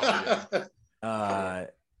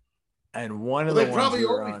 And one of the ones probably we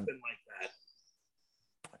were always on, been like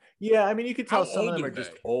that. yeah, I mean, you could tell How some of old them are are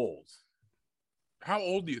just they? old. How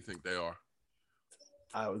old do you think they are?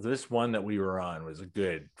 This one that we were on was a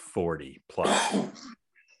good 40 plus,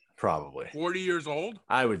 probably. 40 years old?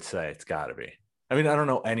 I would say it's got to be. I mean, I don't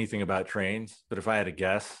know anything about trains, but if I had to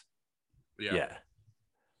guess, yeah,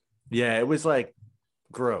 it was like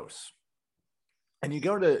gross. And you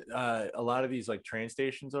go to a lot of these like train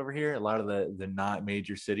stations over here, a lot of the not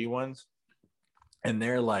major city ones, and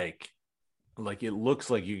they're like it looks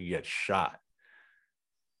like you could get shot.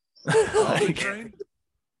 The train?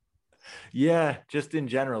 Yeah, just in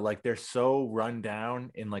general, like they're so run down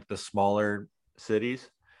in like the smaller cities.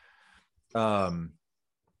 So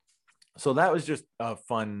that was just a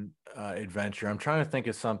fun adventure. I'm trying to think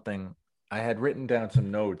of something. I had written down some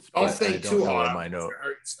notes, Don't but I think don't too know hard. what my note.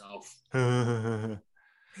 Hurt yourself. I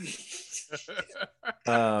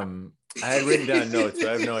had written down notes, but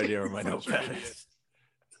I have no idea where my notepad is.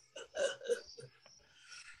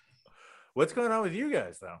 What's going on with you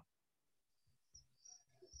guys, though?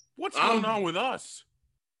 What's going on with us?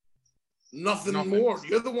 Nothing more.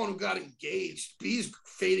 You're the one who got engaged. B's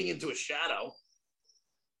fading into a shadow.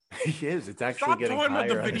 He is. It's actually Stop getting talking about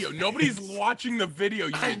the higher on video. his Nobody's face. watching the video.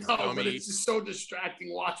 You I know, dummy. but it's just so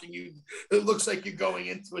distracting watching you. It looks like you're going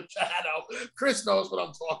into a shadow. Chris knows what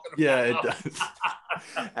I'm talking about. Yeah, it does.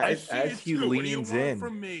 I see as it he too. What do you leans want in.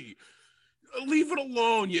 from me? Leave it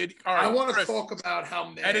alone. All right, I want to Chris, talk about how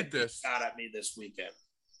mad edit B this. got at me this weekend.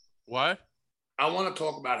 What? I want to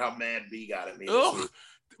talk about how mad B got at me this Ugh. week.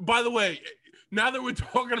 By the way, now that we're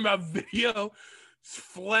talking about video,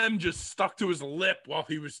 phlegm just stuck to his lip while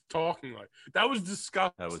he was talking. Like that was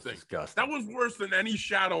disgusting. That was disgusting. That was worse than any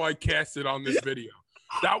shadow I casted on this video.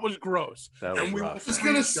 That was gross. That was and we rough. I was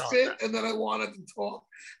going to screenshot spit, that. and then I wanted to talk,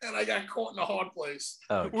 and I got caught in a hard place.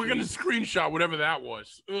 Oh, We're gonna geez. screenshot whatever that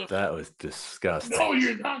was. Ugh. That was disgusting. No,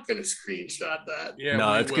 you're not going to screenshot that. Yeah,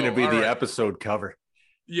 no, we it's going to will. be All the right. episode cover.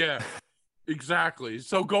 Yeah, exactly.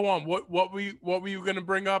 So go on. What were you gonna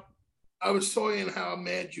bring up? I was talking how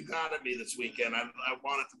mad you got at me this weekend. I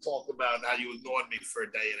wanted to talk about how you ignored me for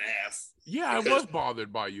a day and a half. Yeah, I Because- was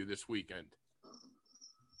bothered by you this weekend.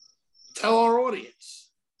 Tell our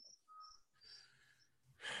audience.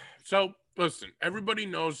 So listen, everybody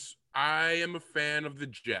knows I am a fan of the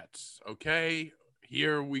Jets. Okay,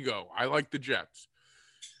 here we go. I like the Jets.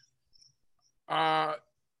 I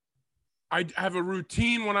have a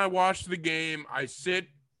routine when I watch the game. I sit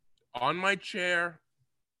on my chair.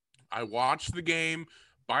 I watch the game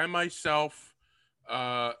by myself.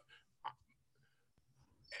 Yeah,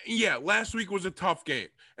 last week was a tough game.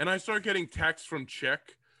 And I start getting texts from Chick.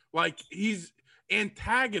 Like, he's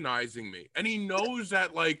antagonizing me. And he knows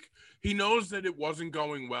that, it wasn't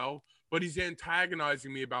going well, but he's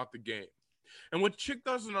antagonizing me about the game. And what Chick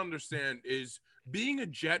doesn't understand is being a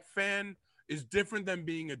Jet fan is different than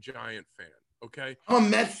being a Giant fan, okay? I'm a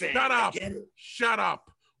Met fan. Shut I up. get it. Shut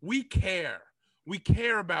up. We care. We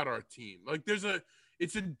care about our team. Like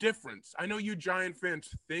it's a difference. I know you Giant fans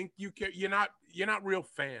think you care. You're not real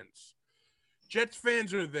fans. Jets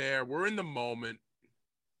fans are there. We're in the moment.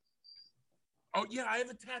 Oh yeah, I have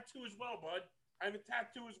a tattoo as well, bud. I have a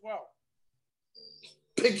tattoo as well.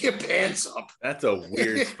 Pick your pants up. That's a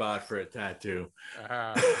weird spot for a tattoo.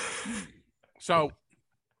 So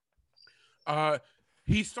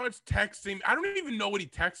he starts texting. I don't even know what he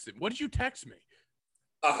texted. What did you text me?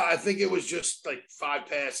 I think it was just like 5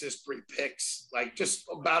 passes, 3 picks, like just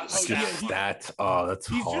about Oh, yeah, stats. Stats. Oh, that's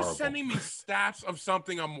He's horrible. just sending me stats of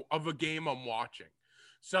something of a game I'm watching.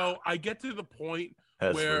 So I get to the point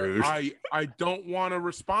That's where rude. I don't want to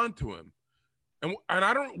respond to him. And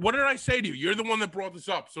I don't. What did I say to you? You're the one that brought this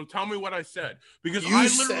up. So tell me what I said, because You I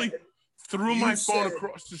literally said- threw you my phone said-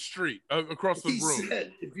 across the street, across the He room.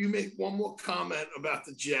 said, if you make one more comment about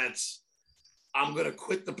the Jets, I'm going to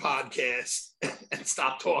quit the podcast and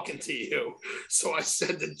stop talking to you. So I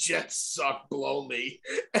said, the Jets suck, blow me.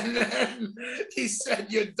 And then he said,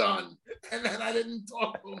 you're done. And then I didn't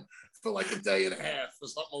talk to him for like a day and a half or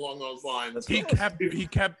something along those lines. He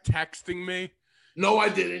kept texting me. No, I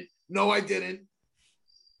didn't. No, I didn't.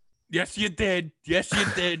 Yes, you did. Yes, you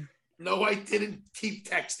did. No, I didn't keep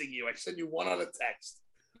texting you. I sent you one other text.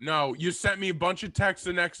 No, you sent me a bunch of texts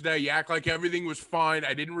the next day. You act like everything was fine.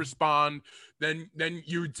 I didn't respond. Then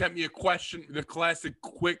you sent me a question, the classic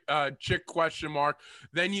quick chick question mark.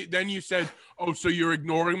 Then you said, "Oh, so you're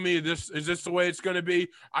ignoring me? Is this the way it's gonna be?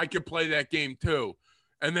 I could play that game too."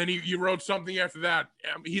 And then you wrote something after that.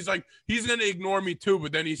 He's like, he's gonna ignore me too,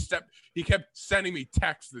 but then he kept sending me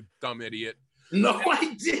texts, the dumb idiot. No,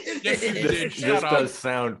 I didn't. Yes, you did. This Shut up. does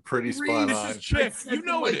sound pretty spot This on. is Chick. I You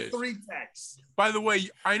know sent it him, is. 3 texts. By the way,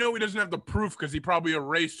 I know he doesn't have the proof because he probably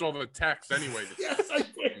erased all the texts anyway. Yes, I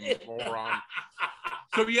did. Moron.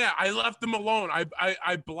 So yeah, I left him alone.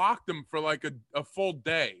 I blocked him for like a full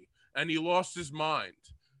day, and he lost his mind.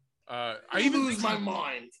 I even lose my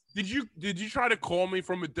mind. Did you try to call me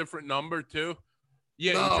from a different number too?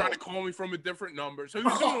 Yeah, No. you tried to call me from a different number. So he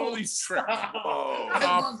was doing all these tricks. I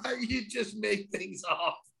love how you just make things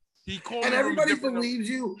up. He called And me from a everybody different number. believes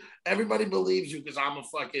you. Everybody believes you because I'm a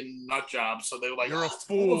fucking nut job. So they're like, You're a it's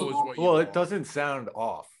fool, is plausible. what you Well, are. it doesn't sound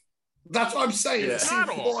off. That's what I'm saying. Yeah. It seems Not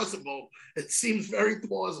all. plausible. It seems very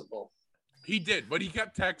plausible. He did, but he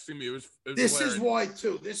kept texting me. It was This is hilarious. why,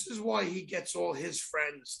 too. This is why he gets all his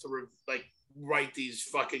friends to write these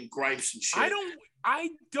fucking gripes and shit. I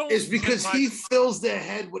don't. It's because get my- he fills their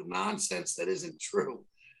head with nonsense that isn't true.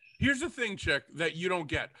 Here's the thing, Chick, that you don't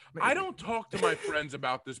get. I don't talk to my friends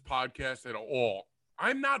about this podcast at all.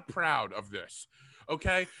 I'm not proud of this.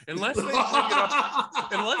 Okay? Unless they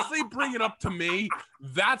bring it up to me,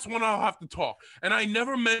 that's when I'll have to talk. And I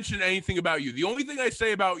never mention anything about you. The only thing I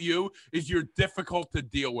say about you is you're difficult to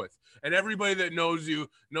deal with. And everybody that knows you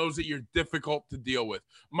knows that you're difficult to deal with.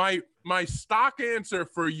 My stock answer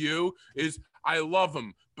for you is I love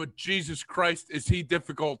him, but Jesus Christ, is he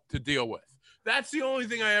difficult to deal with? That's the only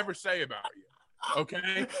thing I ever say about you.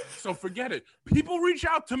 Okay? So forget it. People reach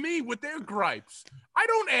out to me with their gripes. I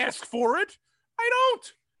don't ask for it.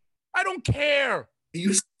 I don't care.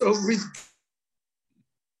 You're so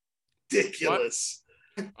ridiculous.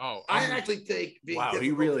 Oh, I actually take being Wow, he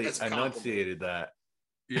difficult really as a compliment. enunciated that.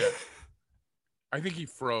 yeah. I think he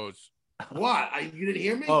froze. What? You didn't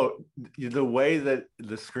hear me? Oh, the way that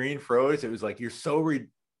the screen froze, it was like, you're so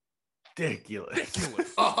ridiculous.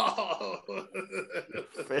 Ridiculous. Oh.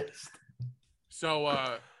 Fist. So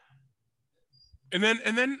and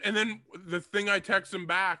then the thing I text him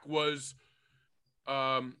back was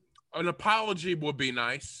an apology would be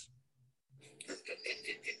nice.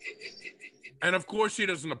 And of course he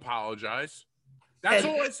doesn't apologize. That's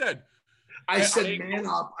all I said. I said, I- man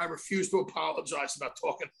up. I refuse to apologize about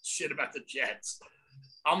talking shit about the Jets.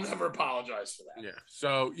 I'll never apologize for that. Yeah.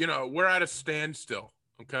 So, we're at a standstill.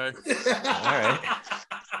 Okay. All right.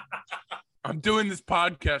 I'm doing this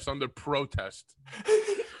podcast under protest.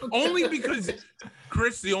 Only because,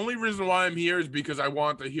 Chris, the only reason why I'm here is because I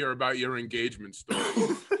want to hear about your engagement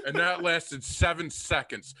story. And that lasted 7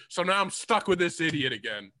 seconds. So now I'm stuck with this idiot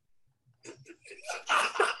again.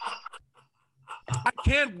 I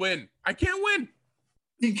can't win.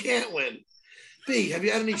 You can't win. B, have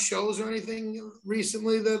you had any shows or anything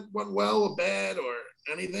recently that went well or bad or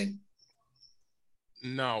anything?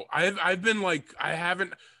 No, I've been I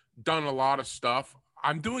haven't done a lot of stuff.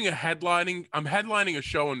 I'm headlining a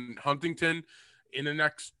show in Huntington in the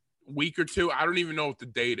next week or two. I don't even know what the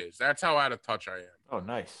date is. That's how out of touch I am. Oh,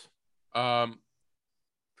 nice.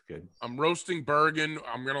 Good. I'm roasting Bergen.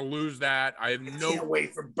 I'm gonna lose that. I Can't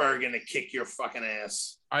wait for Bergen to kick your fucking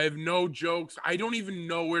ass. I have no jokes. I don't even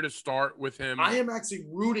know where to start with him. I am actually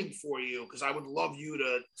rooting for you because I would love you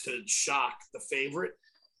to shock the favorite,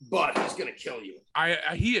 but he's gonna kill you.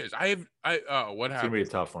 He is. What It's gonna happened? be a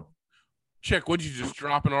tough one. Chick, what'd you just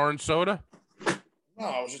drop an orange soda? No,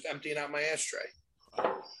 I was just emptying out my ashtray.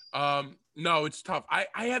 No, it's tough.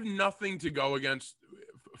 I have nothing to go against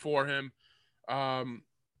for him.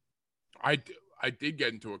 I did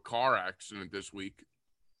get into a car accident this week.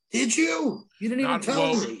 Did you? You didn't even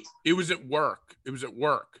tell me. It was at work. With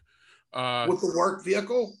the work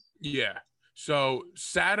vehicle? Yeah. So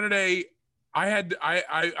Saturday, I had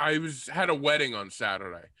a wedding on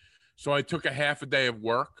Saturday, so I took a half a day of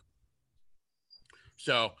work.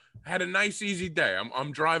 So I had a nice easy day.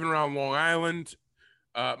 I'm driving around Long Island.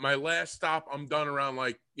 My last stop, I'm done around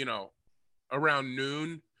around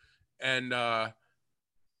noon, and I'm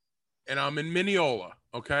in Mineola.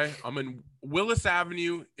 Okay, I'm in Willis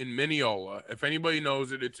Avenue in Mineola. If anybody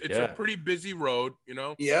knows it, it's a pretty busy road.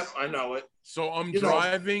 Yep, I know it. So I'm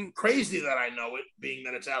driving. Crazy that I know it, being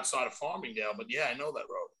that it's outside of Farmingdale, but yeah, I know that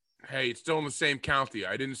road. Hey, it's still in the same county.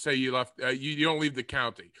 I didn't say you left. You don't leave the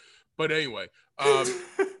county. But anyway,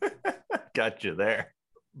 got you there.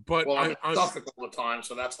 But Well, I'm in Suffolk all the time,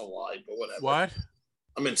 so that's a lie. But whatever. What?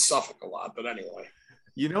 I'm in Suffolk a lot, but anyway.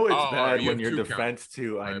 You know it's bad you when have your 2 defense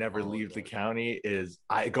to I never leave the county is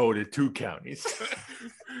I go to 2 counties.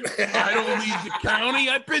 I don't leave the county.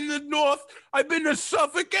 I've been to North. I've been to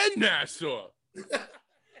Suffolk and Nassau.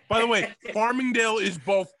 By the way, Farmingdale is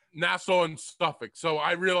both Nassau and Suffolk, so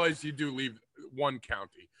I realize you do leave one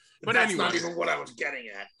county. But that's anyway, not even what I was getting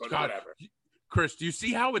at. But God, whatever. Chris, do you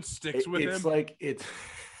see how it sticks with It's him? like it's.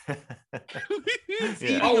 He's Yeah.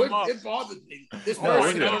 eating Oh, them up. it bothered me. This No,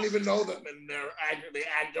 person, it I don't is. even know them, and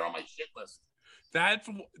they're on my shit list.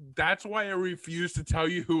 That's why I refuse to tell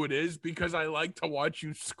you who it is, because I like to watch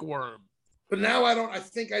you squirm. But now I don't. I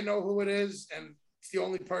think I know who it is, and it's the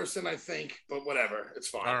only person I think. But whatever, it's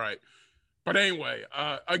fine. All right. But anyway,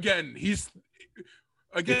 again, the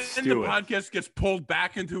Stewie. podcast gets pulled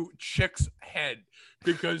back into Chick's head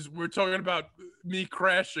because we're talking about me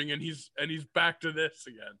crashing, and he's back to this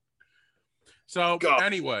again. So Go.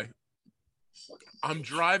 anyway, I'm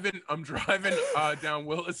driving down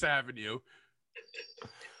Willis Avenue,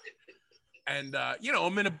 and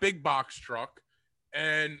I'm in a big box truck,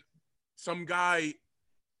 and some guy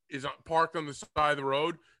is parked on the side of the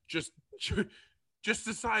road, just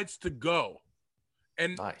decides to go,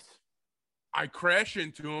 and Nice. I crash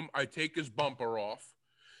into him. I take his bumper off,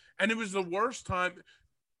 and it was the worst time.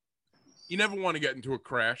 You never want to get into a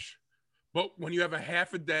crash, but when you have a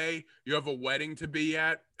half a day, you have a wedding to be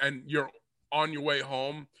at, and you're on your way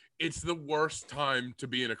home, it's the worst time to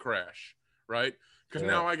be in a crash, right? Because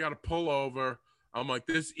now I got to pull over. I'm like,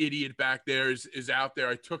 this idiot back there is out there.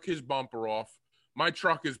 I took his bumper off. My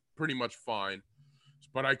truck is pretty much fine,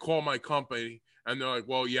 but I call my company, and they're like,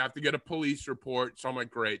 well, you have to get a police report. So I'm like,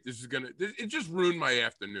 great. It just ruined my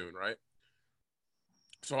afternoon, right?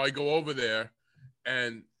 So I go over there,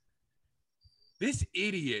 and this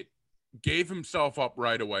idiot gave himself up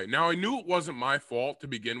right away. Now, I knew it wasn't my fault to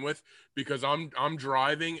begin with, because I'm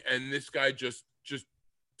driving, and this guy just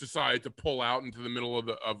decided to pull out into the middle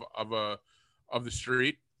of the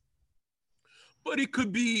street. But it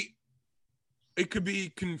could be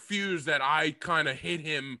confused that I kind of hit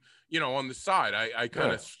him, on the side. I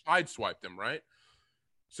kind of sideswiped him, right?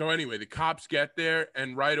 So anyway, the cops get there,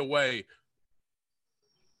 and right away,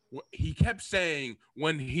 he kept saying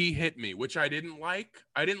when he hit me, which I didn't like.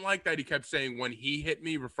 I didn't like that he kept saying when he hit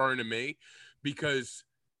me, referring to me, because,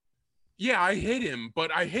 yeah, I hit him,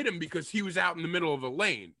 but I hit him because he was out in the middle of the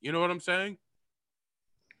lane. You know what I'm saying?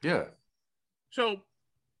 Yeah. So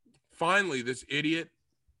finally, this idiot,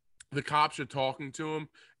 the cops are talking to him,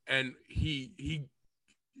 and he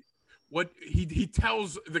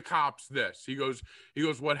tells the cops this. He goes,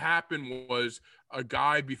 what happened was a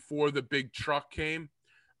guy before the big truck came,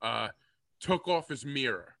 took off his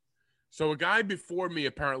mirror. So a guy before me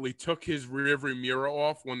apparently took his rearview mirror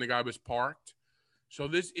off when the guy was parked. So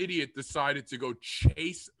this idiot decided to go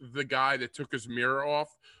chase the guy that took his mirror off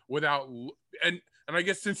without, and I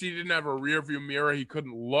guess since he didn't have a rearview mirror, he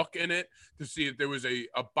couldn't look in it to see if there was a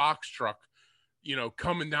box truck,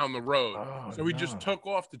 coming down the road. Oh, so he just took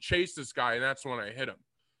off to chase this guy, and that's when I hit him.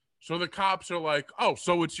 So the cops are like, oh,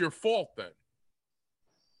 so it's your fault then.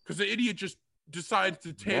 Because the idiot just decided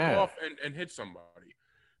to take off and hit somebody.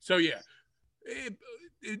 So, yeah,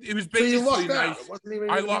 it was basically So you lucked nice. out. It wasn't even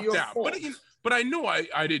I your lucked out. fault. But I knew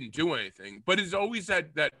I didn't do anything. But it's always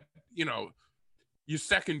that you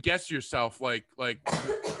second guess yourself, like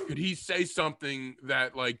could he say something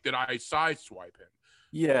that, like, did I sideswipe him?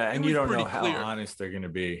 Yeah, and you don't know how clear. honest they're going to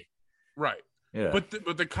be. Right. Yeah.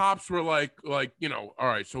 But the cops were like, all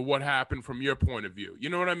right, so what happened from your point of view? You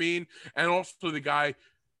know what I mean? And also the guy,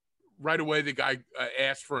 right away,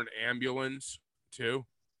 asked for an ambulance too,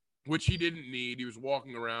 which he didn't need. He was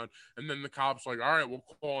walking around, and then the cops like, all right, we'll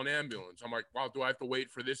call an ambulance. I'm like, well, do I have to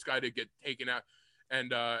wait for this guy to get taken out?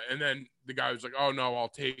 And then the guy was like, oh no,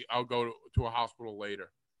 I'll go to a hospital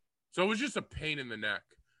later. So it was just a pain in the neck.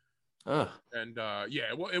 And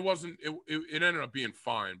it wasn't. It ended up being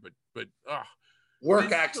fine, but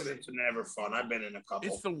Work accidents are never fun. I've been in a couple.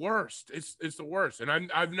 it's the worst. It's the worst. And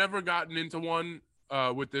I've never gotten into one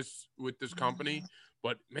with this company,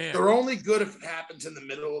 but man, They're only good if it happens in the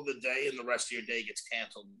middle of the day and the rest of your day gets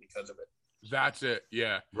canceled because of it. that's it.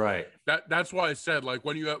 Yeah, Right. that's why I said, like,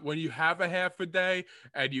 when you have a half a day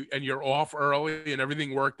and you're off early and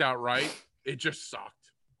everything worked out right, it just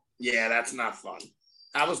sucked. Yeah, that's not fun.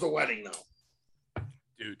 How was the wedding though?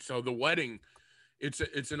 Dude, so the wedding,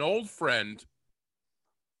 it's an old friend.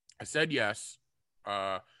 I said yes,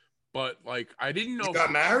 but like I didn't know. You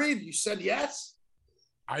got married? You said yes?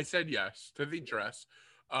 I said yes to the dress.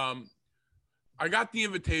 I got the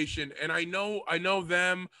invitation, and I know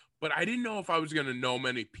them, but I didn't know if I was gonna know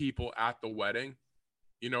many people at the wedding.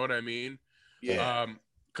 You know what I mean? Yeah.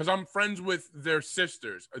 Because I'm friends with their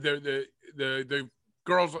sisters. The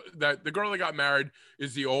girls that the girl that got married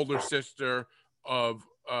is the older sister of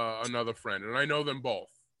another friend, and I know them both.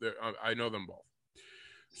 I know them both.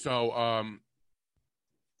 So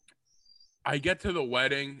I get to the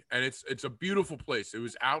wedding, and it's a beautiful place. It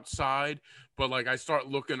was outside, but like I start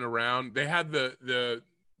looking around. They had the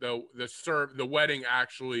wedding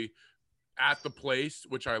actually at the place,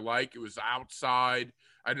 which I like. It was outside.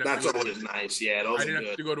 That's always nice. Yeah, those I didn't are have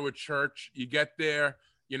good. to go to a church. You get there,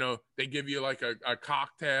 they give you like a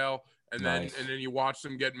cocktail, and Nice. then you watch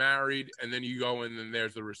them get married, and then you go in, and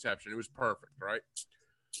there's the reception. It was perfect, right?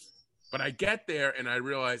 But I get there, and I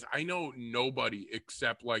realize I know nobody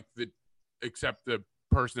except the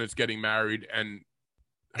person that's getting married, and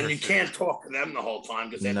you can't talk to them the whole time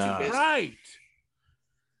because they're too busy. Right.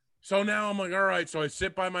 So now I'm like, all right. So I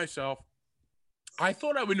sit by myself. I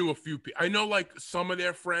thought I would know a few people. I know like some of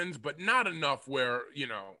their friends, but not enough where,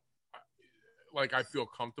 like I feel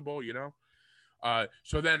comfortable,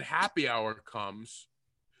 So then happy hour comes.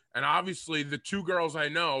 And obviously the two girls I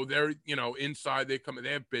know, they're, inside,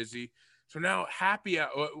 they're busy. So now happy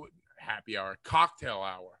hour, cocktail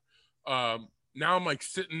hour. Now I'm like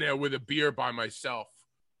sitting there with a beer by myself,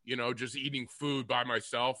 just eating food by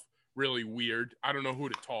myself. Really weird. I don't know who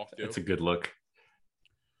to talk to. It's a good look.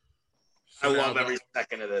 I love every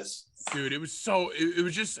second of this, dude. It was it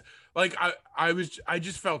was just like I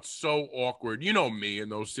just felt so awkward. You know me in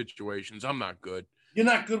those situations. I'm not good. You're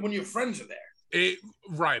not good when your friends are there.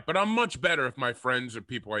 Right, but I'm much better if my friends or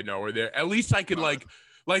people I know are there. At least I could like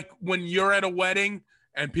when you're at a wedding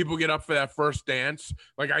and people get up for that first dance,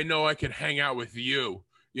 like I know I could hang out with you.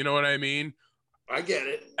 You know what I mean? I get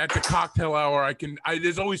it. At the cocktail hour,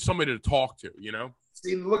 there's always somebody to talk to,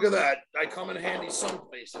 See, look at that. I come in handy some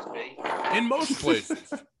places, B. In most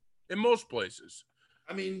places. In most places.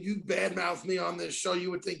 I mean, you badmouth me on this show, you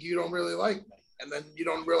would think you don't really like me. And then you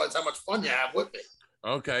don't realize how much fun you have with me.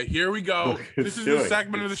 Okay, here we go. This is the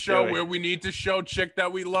segment of the show where we need to show Chick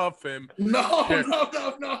that we love him. No, Chick.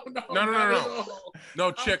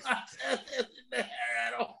 No, Chick.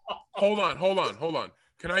 Hold on.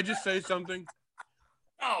 Can I just say something?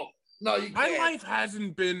 No, you can't. My life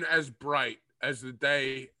hasn't been as bright as the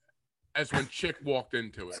day as when Chick walked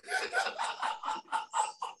into it.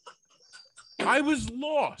 I was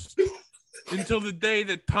lost until the day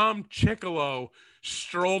that Tom Chickalo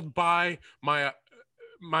strolled by my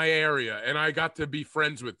area, and I got to be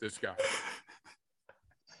friends with this guy.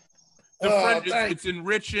 It's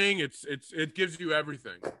enriching. It gives you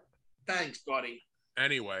everything. Thanks, buddy.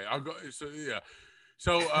 Anyway, I'll go. So yeah.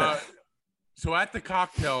 So at the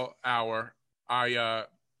cocktail hour,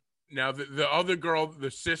 now the other girl,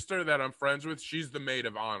 the sister that I'm friends with, she's the maid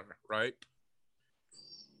of honor, right?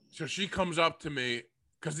 So she comes up to me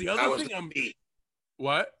because the other thing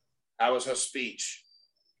what? That was her speech.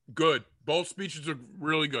 Good. Both speeches are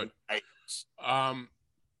really good.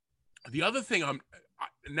 The other thing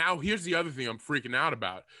here's the other thing I'm freaking out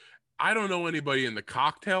about. I don't know anybody in the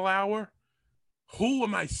cocktail hour. Who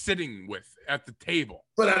am I sitting with at the table?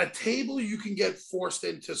 But at a table, you can get forced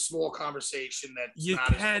into small conversation that you not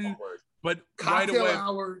can, as awkward. But cocktail right away,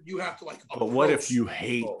 hour, you have to like. But what if you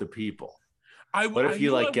hate the people? What if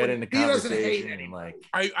you like get into conversation and like?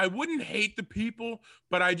 I wouldn't hate the people,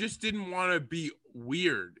 but I just didn't want to be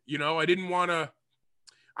weird. I didn't want to.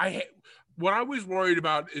 What I was worried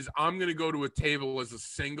about is I'm going to go to a table as a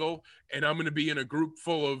single, and I'm going to be in a group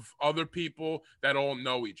full of other people that all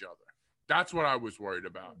know each other. That's what I was worried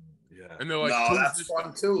about. Yeah. And they're like, no, that's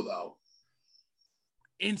fun too, though.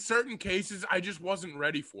 In certain cases, I just wasn't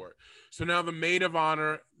ready for it. So now the maid of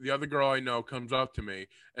honor, the other girl I know, comes up to me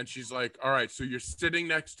and she's like, all right, so you're sitting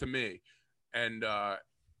next to me. And I'm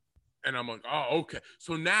like, oh, okay.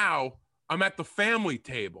 So now I'm at the family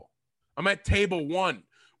table. I'm at table 1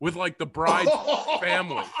 with like the bride's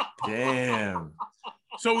family. Damn.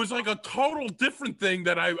 So it was like a total different thing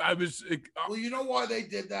that I was. Well, you know why they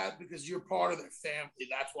did that? Because you're part of their family.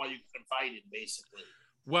 That's why you got invited, basically.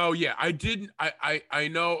 Well, yeah, I didn't. I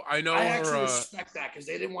know. I actually respect that because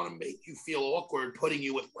they didn't want to make you feel awkward putting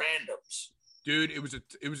you with randoms. Dude, it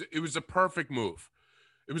was a perfect move.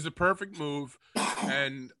 It was a perfect move,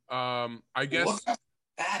 and I guess. Look how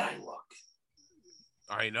fat I look.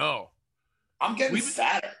 I know. I'm getting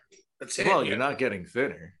fatter. That's it. Well, you're not getting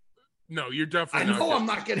thinner. No, you're definitely. I know I'm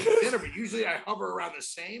not getting thinner, but usually I hover around the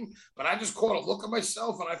same. But I just caught a look at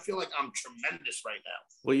myself, and I feel like I'm tremendous right now.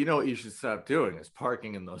 Well, you know what you should stop doing is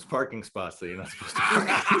parking in those parking spots that you're not supposed to park.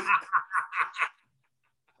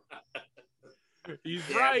 He's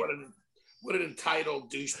right. what an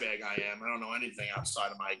entitled douchebag I am. I don't know anything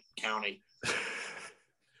outside of my county.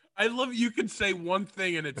 I love you can say one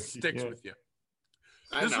thing and it sticks Yeah. with you.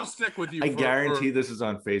 I This know. will stick with you. I guarantee this is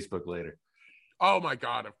on Facebook later. Oh my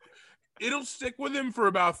God. It'll stick with him for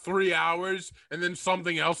about 3 hours and then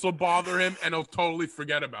something else will bother him and he'll totally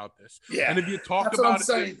forget about this. Yeah. And if you talk That's about what I'm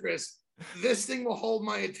saying, Chris. This thing will hold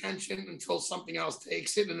my attention until something else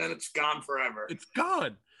takes it, and then it's gone forever. it's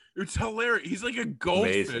gone. It's hilarious. He's like a Amazing.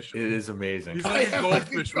 goldfish. It is amazing. He's I like a am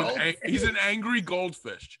like a goldfish. goldfish. He's an angry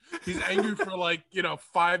goldfish. He's angry for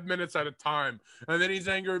 5 minutes at a time. And then he's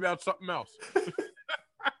angry about something else.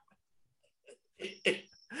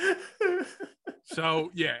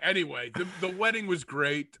 So yeah, anyway, the wedding was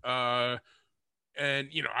great. And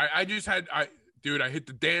I just had I hit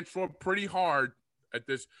the dance floor pretty hard at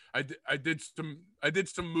this. I did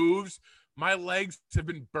some moves. My legs have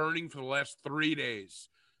been burning for the last 3 days.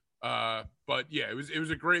 But yeah, it was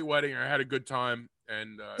a great wedding. I had a good time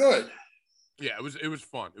and Good. yeah, it was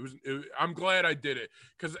fun. I'm glad I did it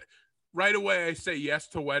because right away I say yes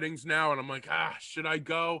to weddings now and I'm like, should I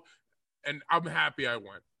go? And I'm happy I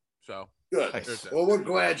went. So Good. Nice. Well, we're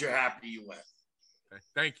glad you're happy you went. okay,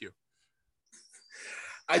 thank you.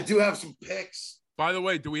 I do have some picks. By the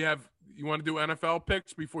way, you want to do NFL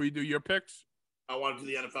picks before you do your picks? I want to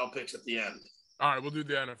do the NFL picks at the end. All right, we'll do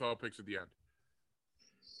the NFL picks at the end.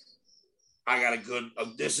 I got a good.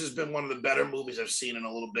 This has been one of the better movies I've seen in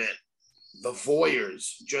a little bit. The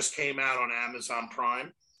Voyeurs just came out on Amazon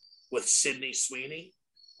Prime with Sydney Sweeney.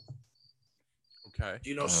 Okay. Do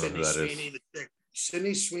you know I don't know Sydney who that is. Sweeney? The chick.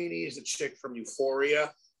 Sydney Sweeney is the chick from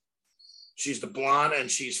Euphoria. She's the blonde,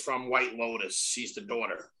 and she's from White Lotus. She's the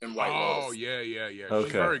daughter in White Lotus. Oh yeah. She's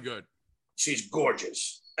Okay. very good. She's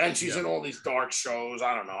gorgeous, and she's Yeah. in all these dark shows.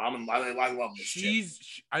 I don't know. I love this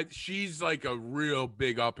chick. She's like a real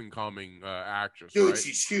big up and coming actress. Dude, right?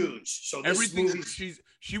 she's huge. So this Everything movie,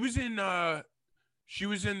 she was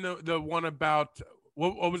in the one about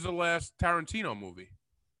what was the last Tarantino movie?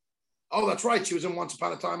 oh, that's right. She was in Once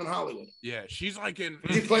Upon a Time in Hollywood. Yeah, she's like in.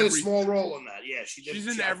 She played a small role in that. Yeah, she did. She's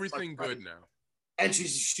in everything good now. and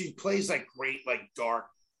she plays like great dark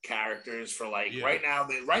characters for Yeah. right now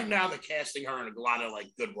they're casting her in a lot of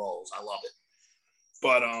good roles. I love it.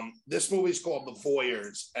 But this movie's called The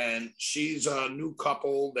Voyeurs, and she's a new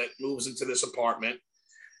couple that moves into this apartment,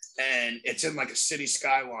 and it's in a city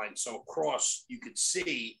skyline. So across you could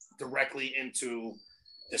see directly into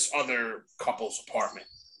this other couple's apartment.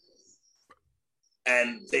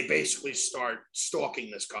 And they basically start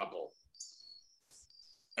stalking this couple.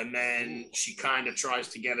 And then she kind of tries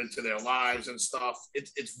to get into their lives and stuff.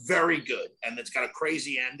 It's very good. And it's got a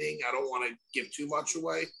crazy ending. I don't want to give too much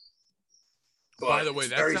away. But By the way,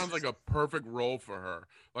 it's that very- sounds like a perfect role for her.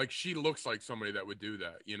 Like she looks like somebody that would do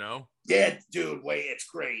that, you know? Yeah, dude, wait, it's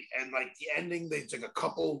great. And the ending, there's a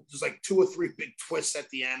couple, there's 2 or 3 big twists at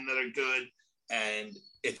the end that are good. And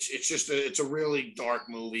it's a really dark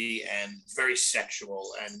movie and very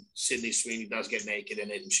sexual. And Sydney Sweeney does get naked in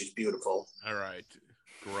it, and she's beautiful. All right.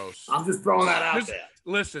 Gross. I'm just throwing that out Just- there.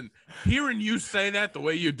 Listen, hearing you say that the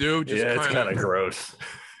way you do, just Yeah, it's kind of gross.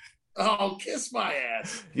 Oh, kiss my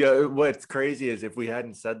ass. Yeah, what's crazy is if we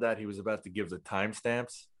hadn't said that, he was about to give the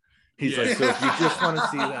timestamps. He's Yeah. like, so if you just want to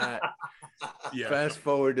see that, Yeah. fast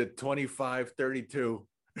forward to 25:32.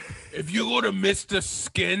 If you go to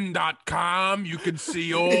MrSkin.com, you can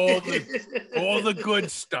see all the good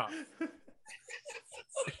stuff.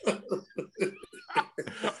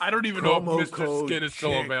 I don't even know Promo if Mr. code Skin is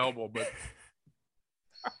still chick. available, but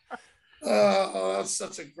Oh, that's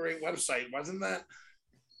such a great website, wasn't that?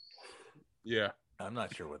 yeah. I'm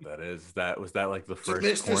not sure what that is. Was that like the So first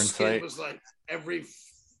Mr. porn Skin site? was every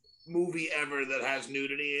movie ever that has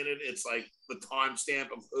nudity in it. It's the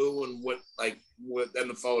timestamp of who and what and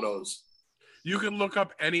the photos. You can look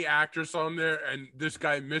up any actress on there, and this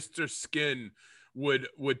guy, Mr. Skin, would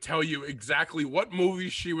tell you exactly what movie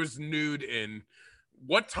she was nude in,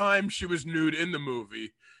 what time she was nude in the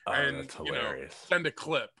movie, Oh, and that's hilarious. send a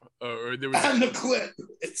clip. Or there was And the clip.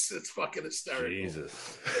 It's fucking hysterical.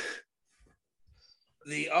 Jesus.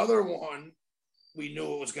 The other one, we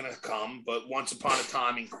knew it was going to come, but Once Upon a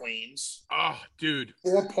Time in Queens. oh, dude.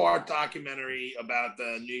 4-part documentary about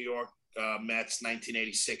the New York Mets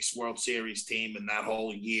 1986 World Series team and that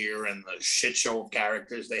whole year and the shit show of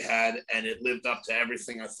characters they had, and it lived up to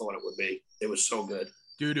everything I thought it would be. It was so good.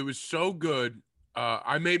 Dude, it was so good.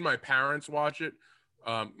 I made my parents watch it.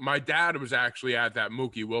 My dad was actually at that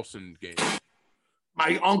Mookie Wilson game.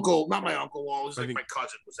 My uncle, not my uncle, well, it was I think- my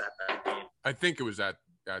cousin was at that game. I think it was at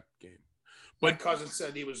that game. My But cousin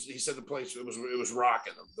said he said the place it was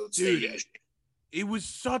rocking. The Dude, stadium. it was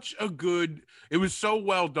such a good. It was so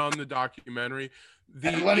well done. The documentary.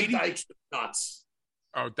 And Lenny Dykes was nuts.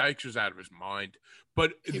 Oh, Dykes was out of his mind.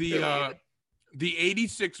 But the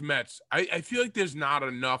 86 Mets, I feel like there's not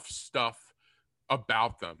enough stuff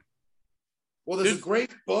about them. Well, there's a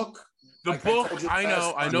great book. The book,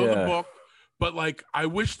 I know the book, but like I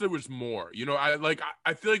wish there was more. You know,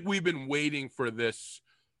 I feel like we've been waiting for this.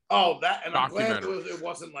 Oh, that, and I'm glad it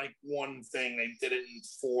wasn't like one thing. They did it in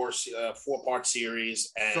four-part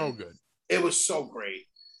series, and so good. It was so great.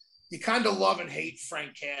 You kind of love and hate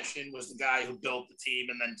Frank Cashin was the guy who built the team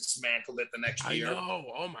and then dismantled it the next year. I know.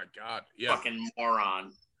 Oh my God. Yeah. Fucking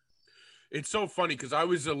moron. It's so funny because I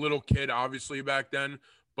was a little kid, obviously, back then,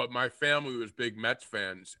 but my family was big Mets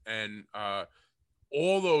fans, and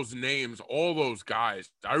all those names, all those guys,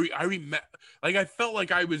 I remember. Like I felt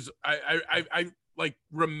like I like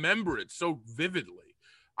remember it so vividly.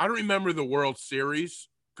 I don't remember the World Series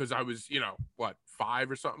because I was,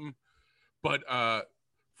 5 or something, but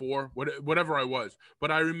 4, whatever I was.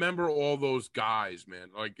 But I remember all those guys, man.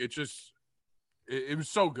 Like it was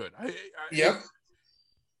so good. Yep.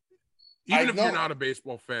 Even if you're not a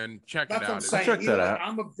baseball fan, check it out. Check that out.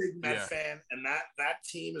 I'm a big Met fan, and that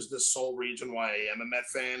team is the sole reason why I am a Met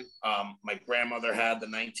fan. My grandmother had the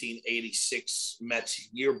 1986 Mets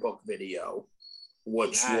yearbook video,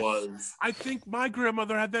 which was. I think my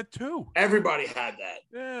grandmother had that too. Everybody had that.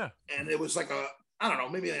 Yeah. And it was like I don't know,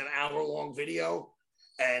 maybe an hour-long video.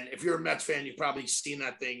 And if you're a Mets fan, you've probably seen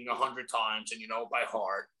that thing 100 times and you know it by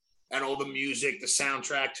heart. And all the music, the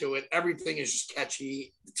soundtrack to it, everything is just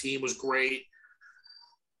catchy. The team was great.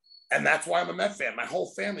 And that's why I'm a Met fan. My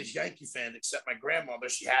whole family's Yankee fan, except my grandmother.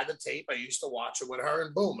 She had the tape. I used to watch it with her,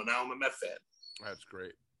 and boom, and now I'm a Met fan. That's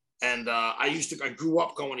great. And I grew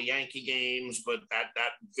up going to Yankee games, but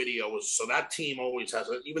that video was, so that team always has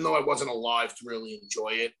it. Even though I wasn't alive to really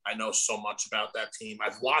enjoy it, I know so much about that team.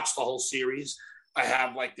 I've watched the whole series. I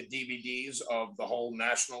have like the DVDs of the whole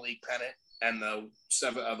National League pennant and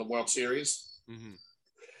the World Series. Mm-hmm.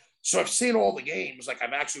 So I've seen all the games. Like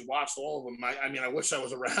I've actually watched all of them. I mean, I wish I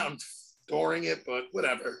was around during it, but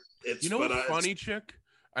whatever. What's funny, Chick?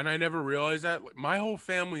 And I never realized that. My whole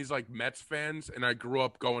family's like Mets fans, and I grew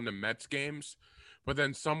up going to Mets games. But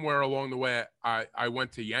then somewhere along the way, I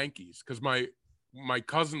went to Yankees because my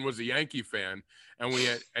cousin was a Yankee fan,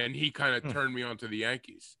 and he kind of turned me on to the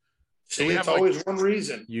Yankees. See, it's always one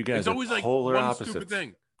reason. You guys it's always like polar one opposites. stupid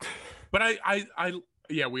thing. But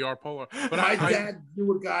we are polar. But my dad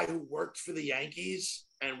knew a guy who worked for the Yankees,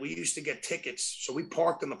 and we used to get tickets. So we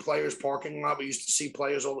parked in the players' parking lot. We used to see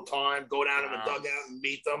players all the time, go down in the dugout and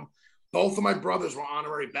meet them. Both of my brothers were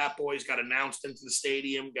honorary bat boys, got announced into the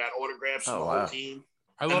stadium, got autographs from the whole team.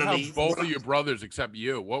 I love how both of your brothers, except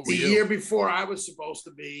you. What were you? The year before, I was supposed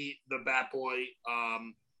to be the bat boy.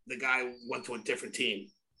 The guy went to a different team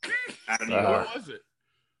out of New York. What was it?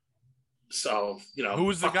 So, who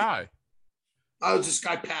was the guy? I was this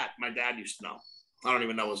guy, Pat. My dad used to know. I don't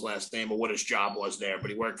even know his last name or what his job was there, but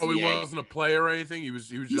he worked for the Yankees. Wasn't a player or anything? He was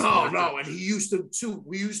just No, and he used to too.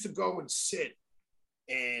 We used to go and sit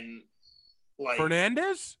in like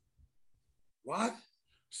Fernandez? What?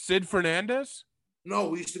 Sid Fernandez? No,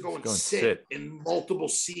 we used to go and sit in multiple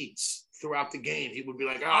seats throughout the game. He would be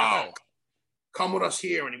like, come with us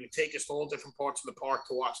here, and he would take us to all different parts of the park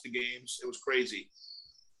to watch the games. It was crazy.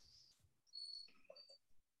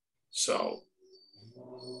 So,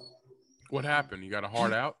 what happened? You got a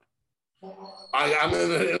heart out?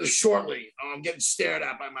 I'm shortly. I'm getting stared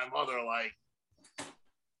at by my mother. Like,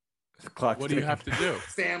 what do you have to do?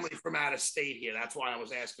 Family from out of state here. That's why I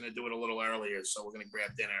was asking to do it a little earlier. So we're gonna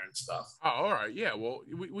grab dinner and stuff. Oh, all right. Yeah. Well,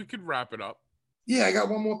 we could wrap it up. Yeah, I got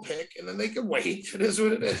one more pick, and then they can wait. It is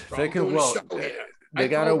what it is. Bro. They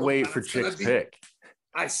gotta wait for Chick's pick.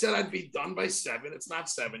 I said I'd be done by 7. It's not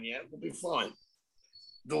 7 yet. We'll be fine.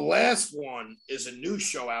 The last one is a new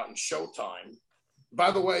show out in Showtime.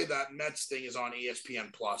 By the way, that Mets thing is on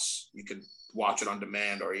ESPN Plus. You can watch it on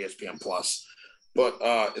demand or ESPN Plus. But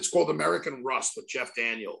it's called American Rust with Jeff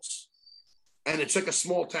Daniels. And it's like a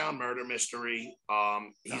small town murder mystery.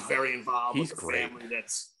 He's very involved with the family.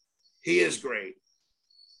 He is great.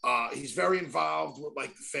 He's very involved with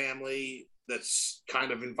like the family that's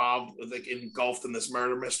kind of involved, like engulfed in this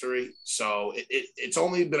murder mystery. So it's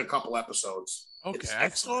only been a couple episodes. Okay, I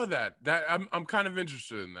saw that. I'm kind of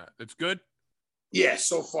interested in that. It's good. Yeah,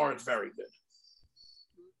 so far it's very good.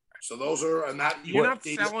 So those are, and that you're not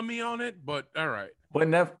selling me on it, but all right. What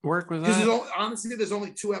network was that? Honestly, there's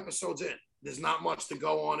only 2 episodes in. There's not much to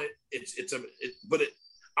go on it.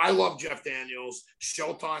 I love Jeff Daniels.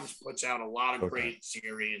 Showtime puts out a lot of great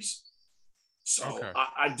series. So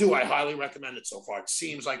I highly recommend it so far. It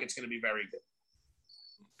seems like it's going to be very good.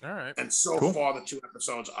 All right. And so Cool. far, the 2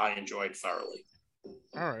 episodes I enjoyed thoroughly.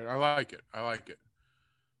 All right. I like it. I like it.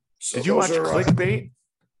 So Did you watch those are, Clickbait?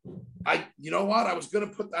 you know what?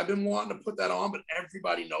 I've been wanting to put that on, but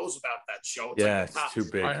everybody knows about that show. It's Yeah, like, it's too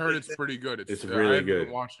big. I heard it's pretty good. It's I really haven't good.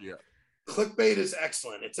 even watched it yet. Clickbait is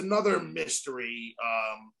excellent. It's another mystery,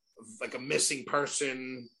 like a missing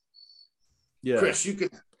person. Yeah. Chris, you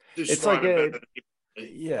could It's like describe it better.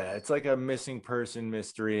 Yeah, it's like a missing person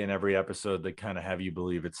mystery in every episode that kind of have you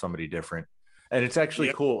believe it's somebody different. And it's actually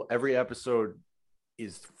Yep. cool. Every episode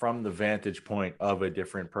is from the vantage point of a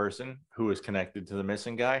different person who is connected to the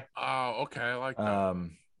missing guy. Oh, okay. I like that.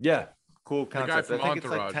 Yeah, cool guy concept. from I think it's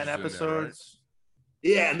like Entourage 10 is in there, right? episodes.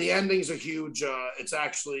 Yeah, and the endings are huge. It's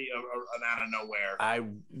actually an out of nowhere. I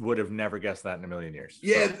would have never guessed that in a million years.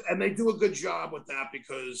 Yeah, So, and they do a good job with that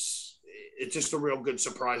because it's just a real good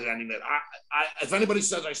surprise ending. That I if anybody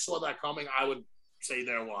says I saw that coming, I would say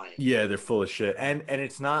they're lying. yeah, they're full of shit. And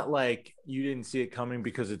it's not like you didn't see it coming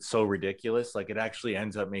because it's so ridiculous. Like it actually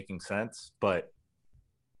ends up making sense, but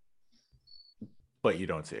you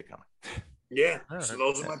don't see it coming. Yeah, All so right.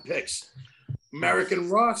 those are my picks. American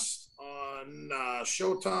Rust on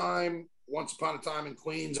Showtime, Once Upon a Time in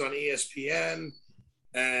Queens on ESPN,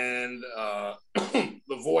 and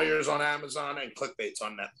The Voyeurs on Amazon, and Clickbait's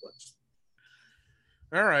on Netflix.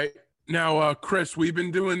 All right. Now, Chris, we've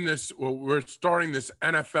been doing this. Well, we're starting this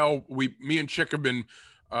NFL. Me and Chick have been.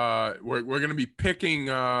 We're going to be picking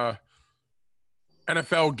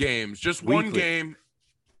NFL games, just one Weekly. game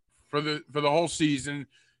for the whole season.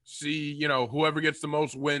 See, whoever gets the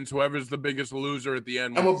most wins, whoever's the biggest loser at the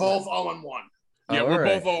end. And we're both 0-1. Yeah, All we're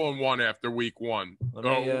right. both 0-1 after week 1. Let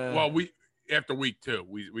me, we after week 2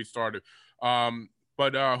 we started.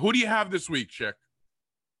 But who do you have this week, Chick?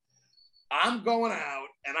 I'm going out,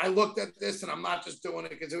 and I looked at this, and I'm not just doing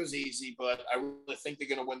it because it was easy, but I really think they're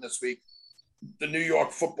going to win this week. The New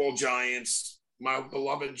York Football Giants, my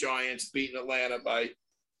beloved Giants, beating Atlanta by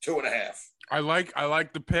 2.5. I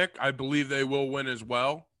like the pick. I believe they will win as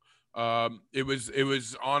well. It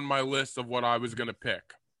was on my list of what I was going to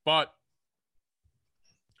pick, but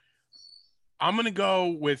I'm going to go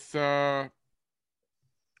with the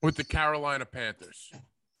Carolina Panthers.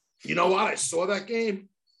 You know what? I saw that game.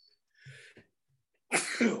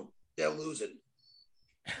 They're losing.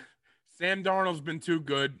 Sam Darnold's been too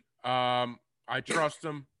good. I trust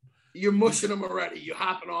him. You're mushing him already. You're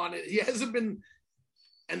hopping on it. He hasn't been,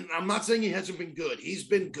 and I'm not saying he hasn't been good. He's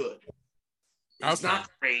been good. He's Okay. not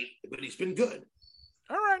great, but he's been good.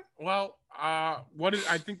 All right. Well,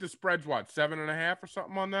 I think the spread's what, 7.5 or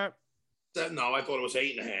something on that? No, I thought it was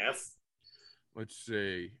 8.5. Let's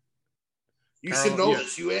see. You should know yeah.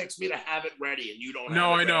 this. You asked me to have it ready, and you don't.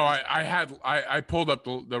 No, have I it know. ready. I pulled up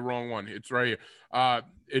the wrong one. It's right here.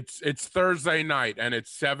 It's Thursday night and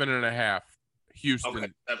it's 7.5. Houston.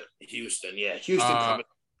 Okay, Houston. Yeah, Houston. Coming.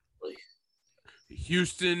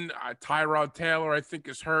 Houston. Tyrod Taylor, I think,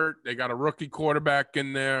 is hurt. They got a rookie quarterback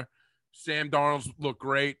in there. Sam Darnold's look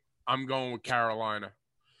great. I'm going with Carolina.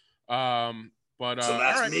 But So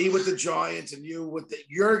that's all right. me with the Giants, and you with the.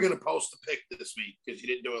 You're going to post a pick this week because you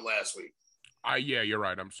didn't do it last week. Yeah, you're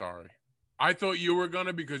right. I'm sorry. I thought you were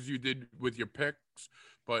gonna because you did with your picks,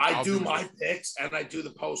 but I do my picks, and I do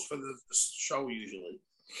the post for the show usually.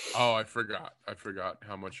 Oh, I forgot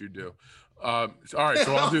how much you do. All right,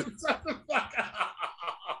 so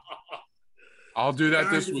I'll do that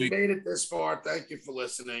Guys, this if you week. made it this far, thank you for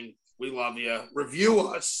listening. We love you. Review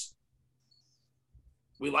us.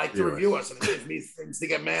 We like to review us, and it gives me things to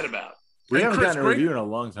get mad about. We Hey, haven't Chris, gotten a great- review in a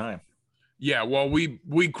long time. Yeah, well, we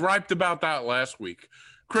griped about that last week.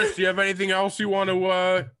 Chris, do you have anything else you want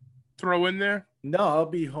to throw in there? No, I'll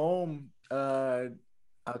be home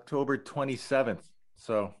October 27th.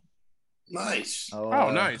 So Nice. I'll Oh,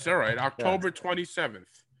 nice. All right, October 27th.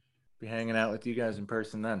 be hanging out with you guys in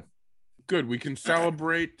person then. Good. We can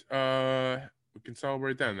celebrate. Then.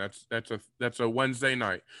 That's a Wednesday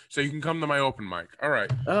night, so you can come to my open mic. All right.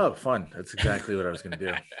 Oh, fun. That's exactly what I was going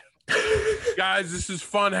to do. Guys, this is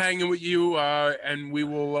fun hanging with you, and we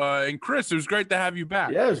will. And Chris, it was great to have you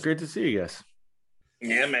back. Yeah, it was great to see you guys.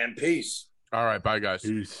 Yeah, man. Peace. All right, bye, guys.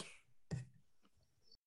 Peace.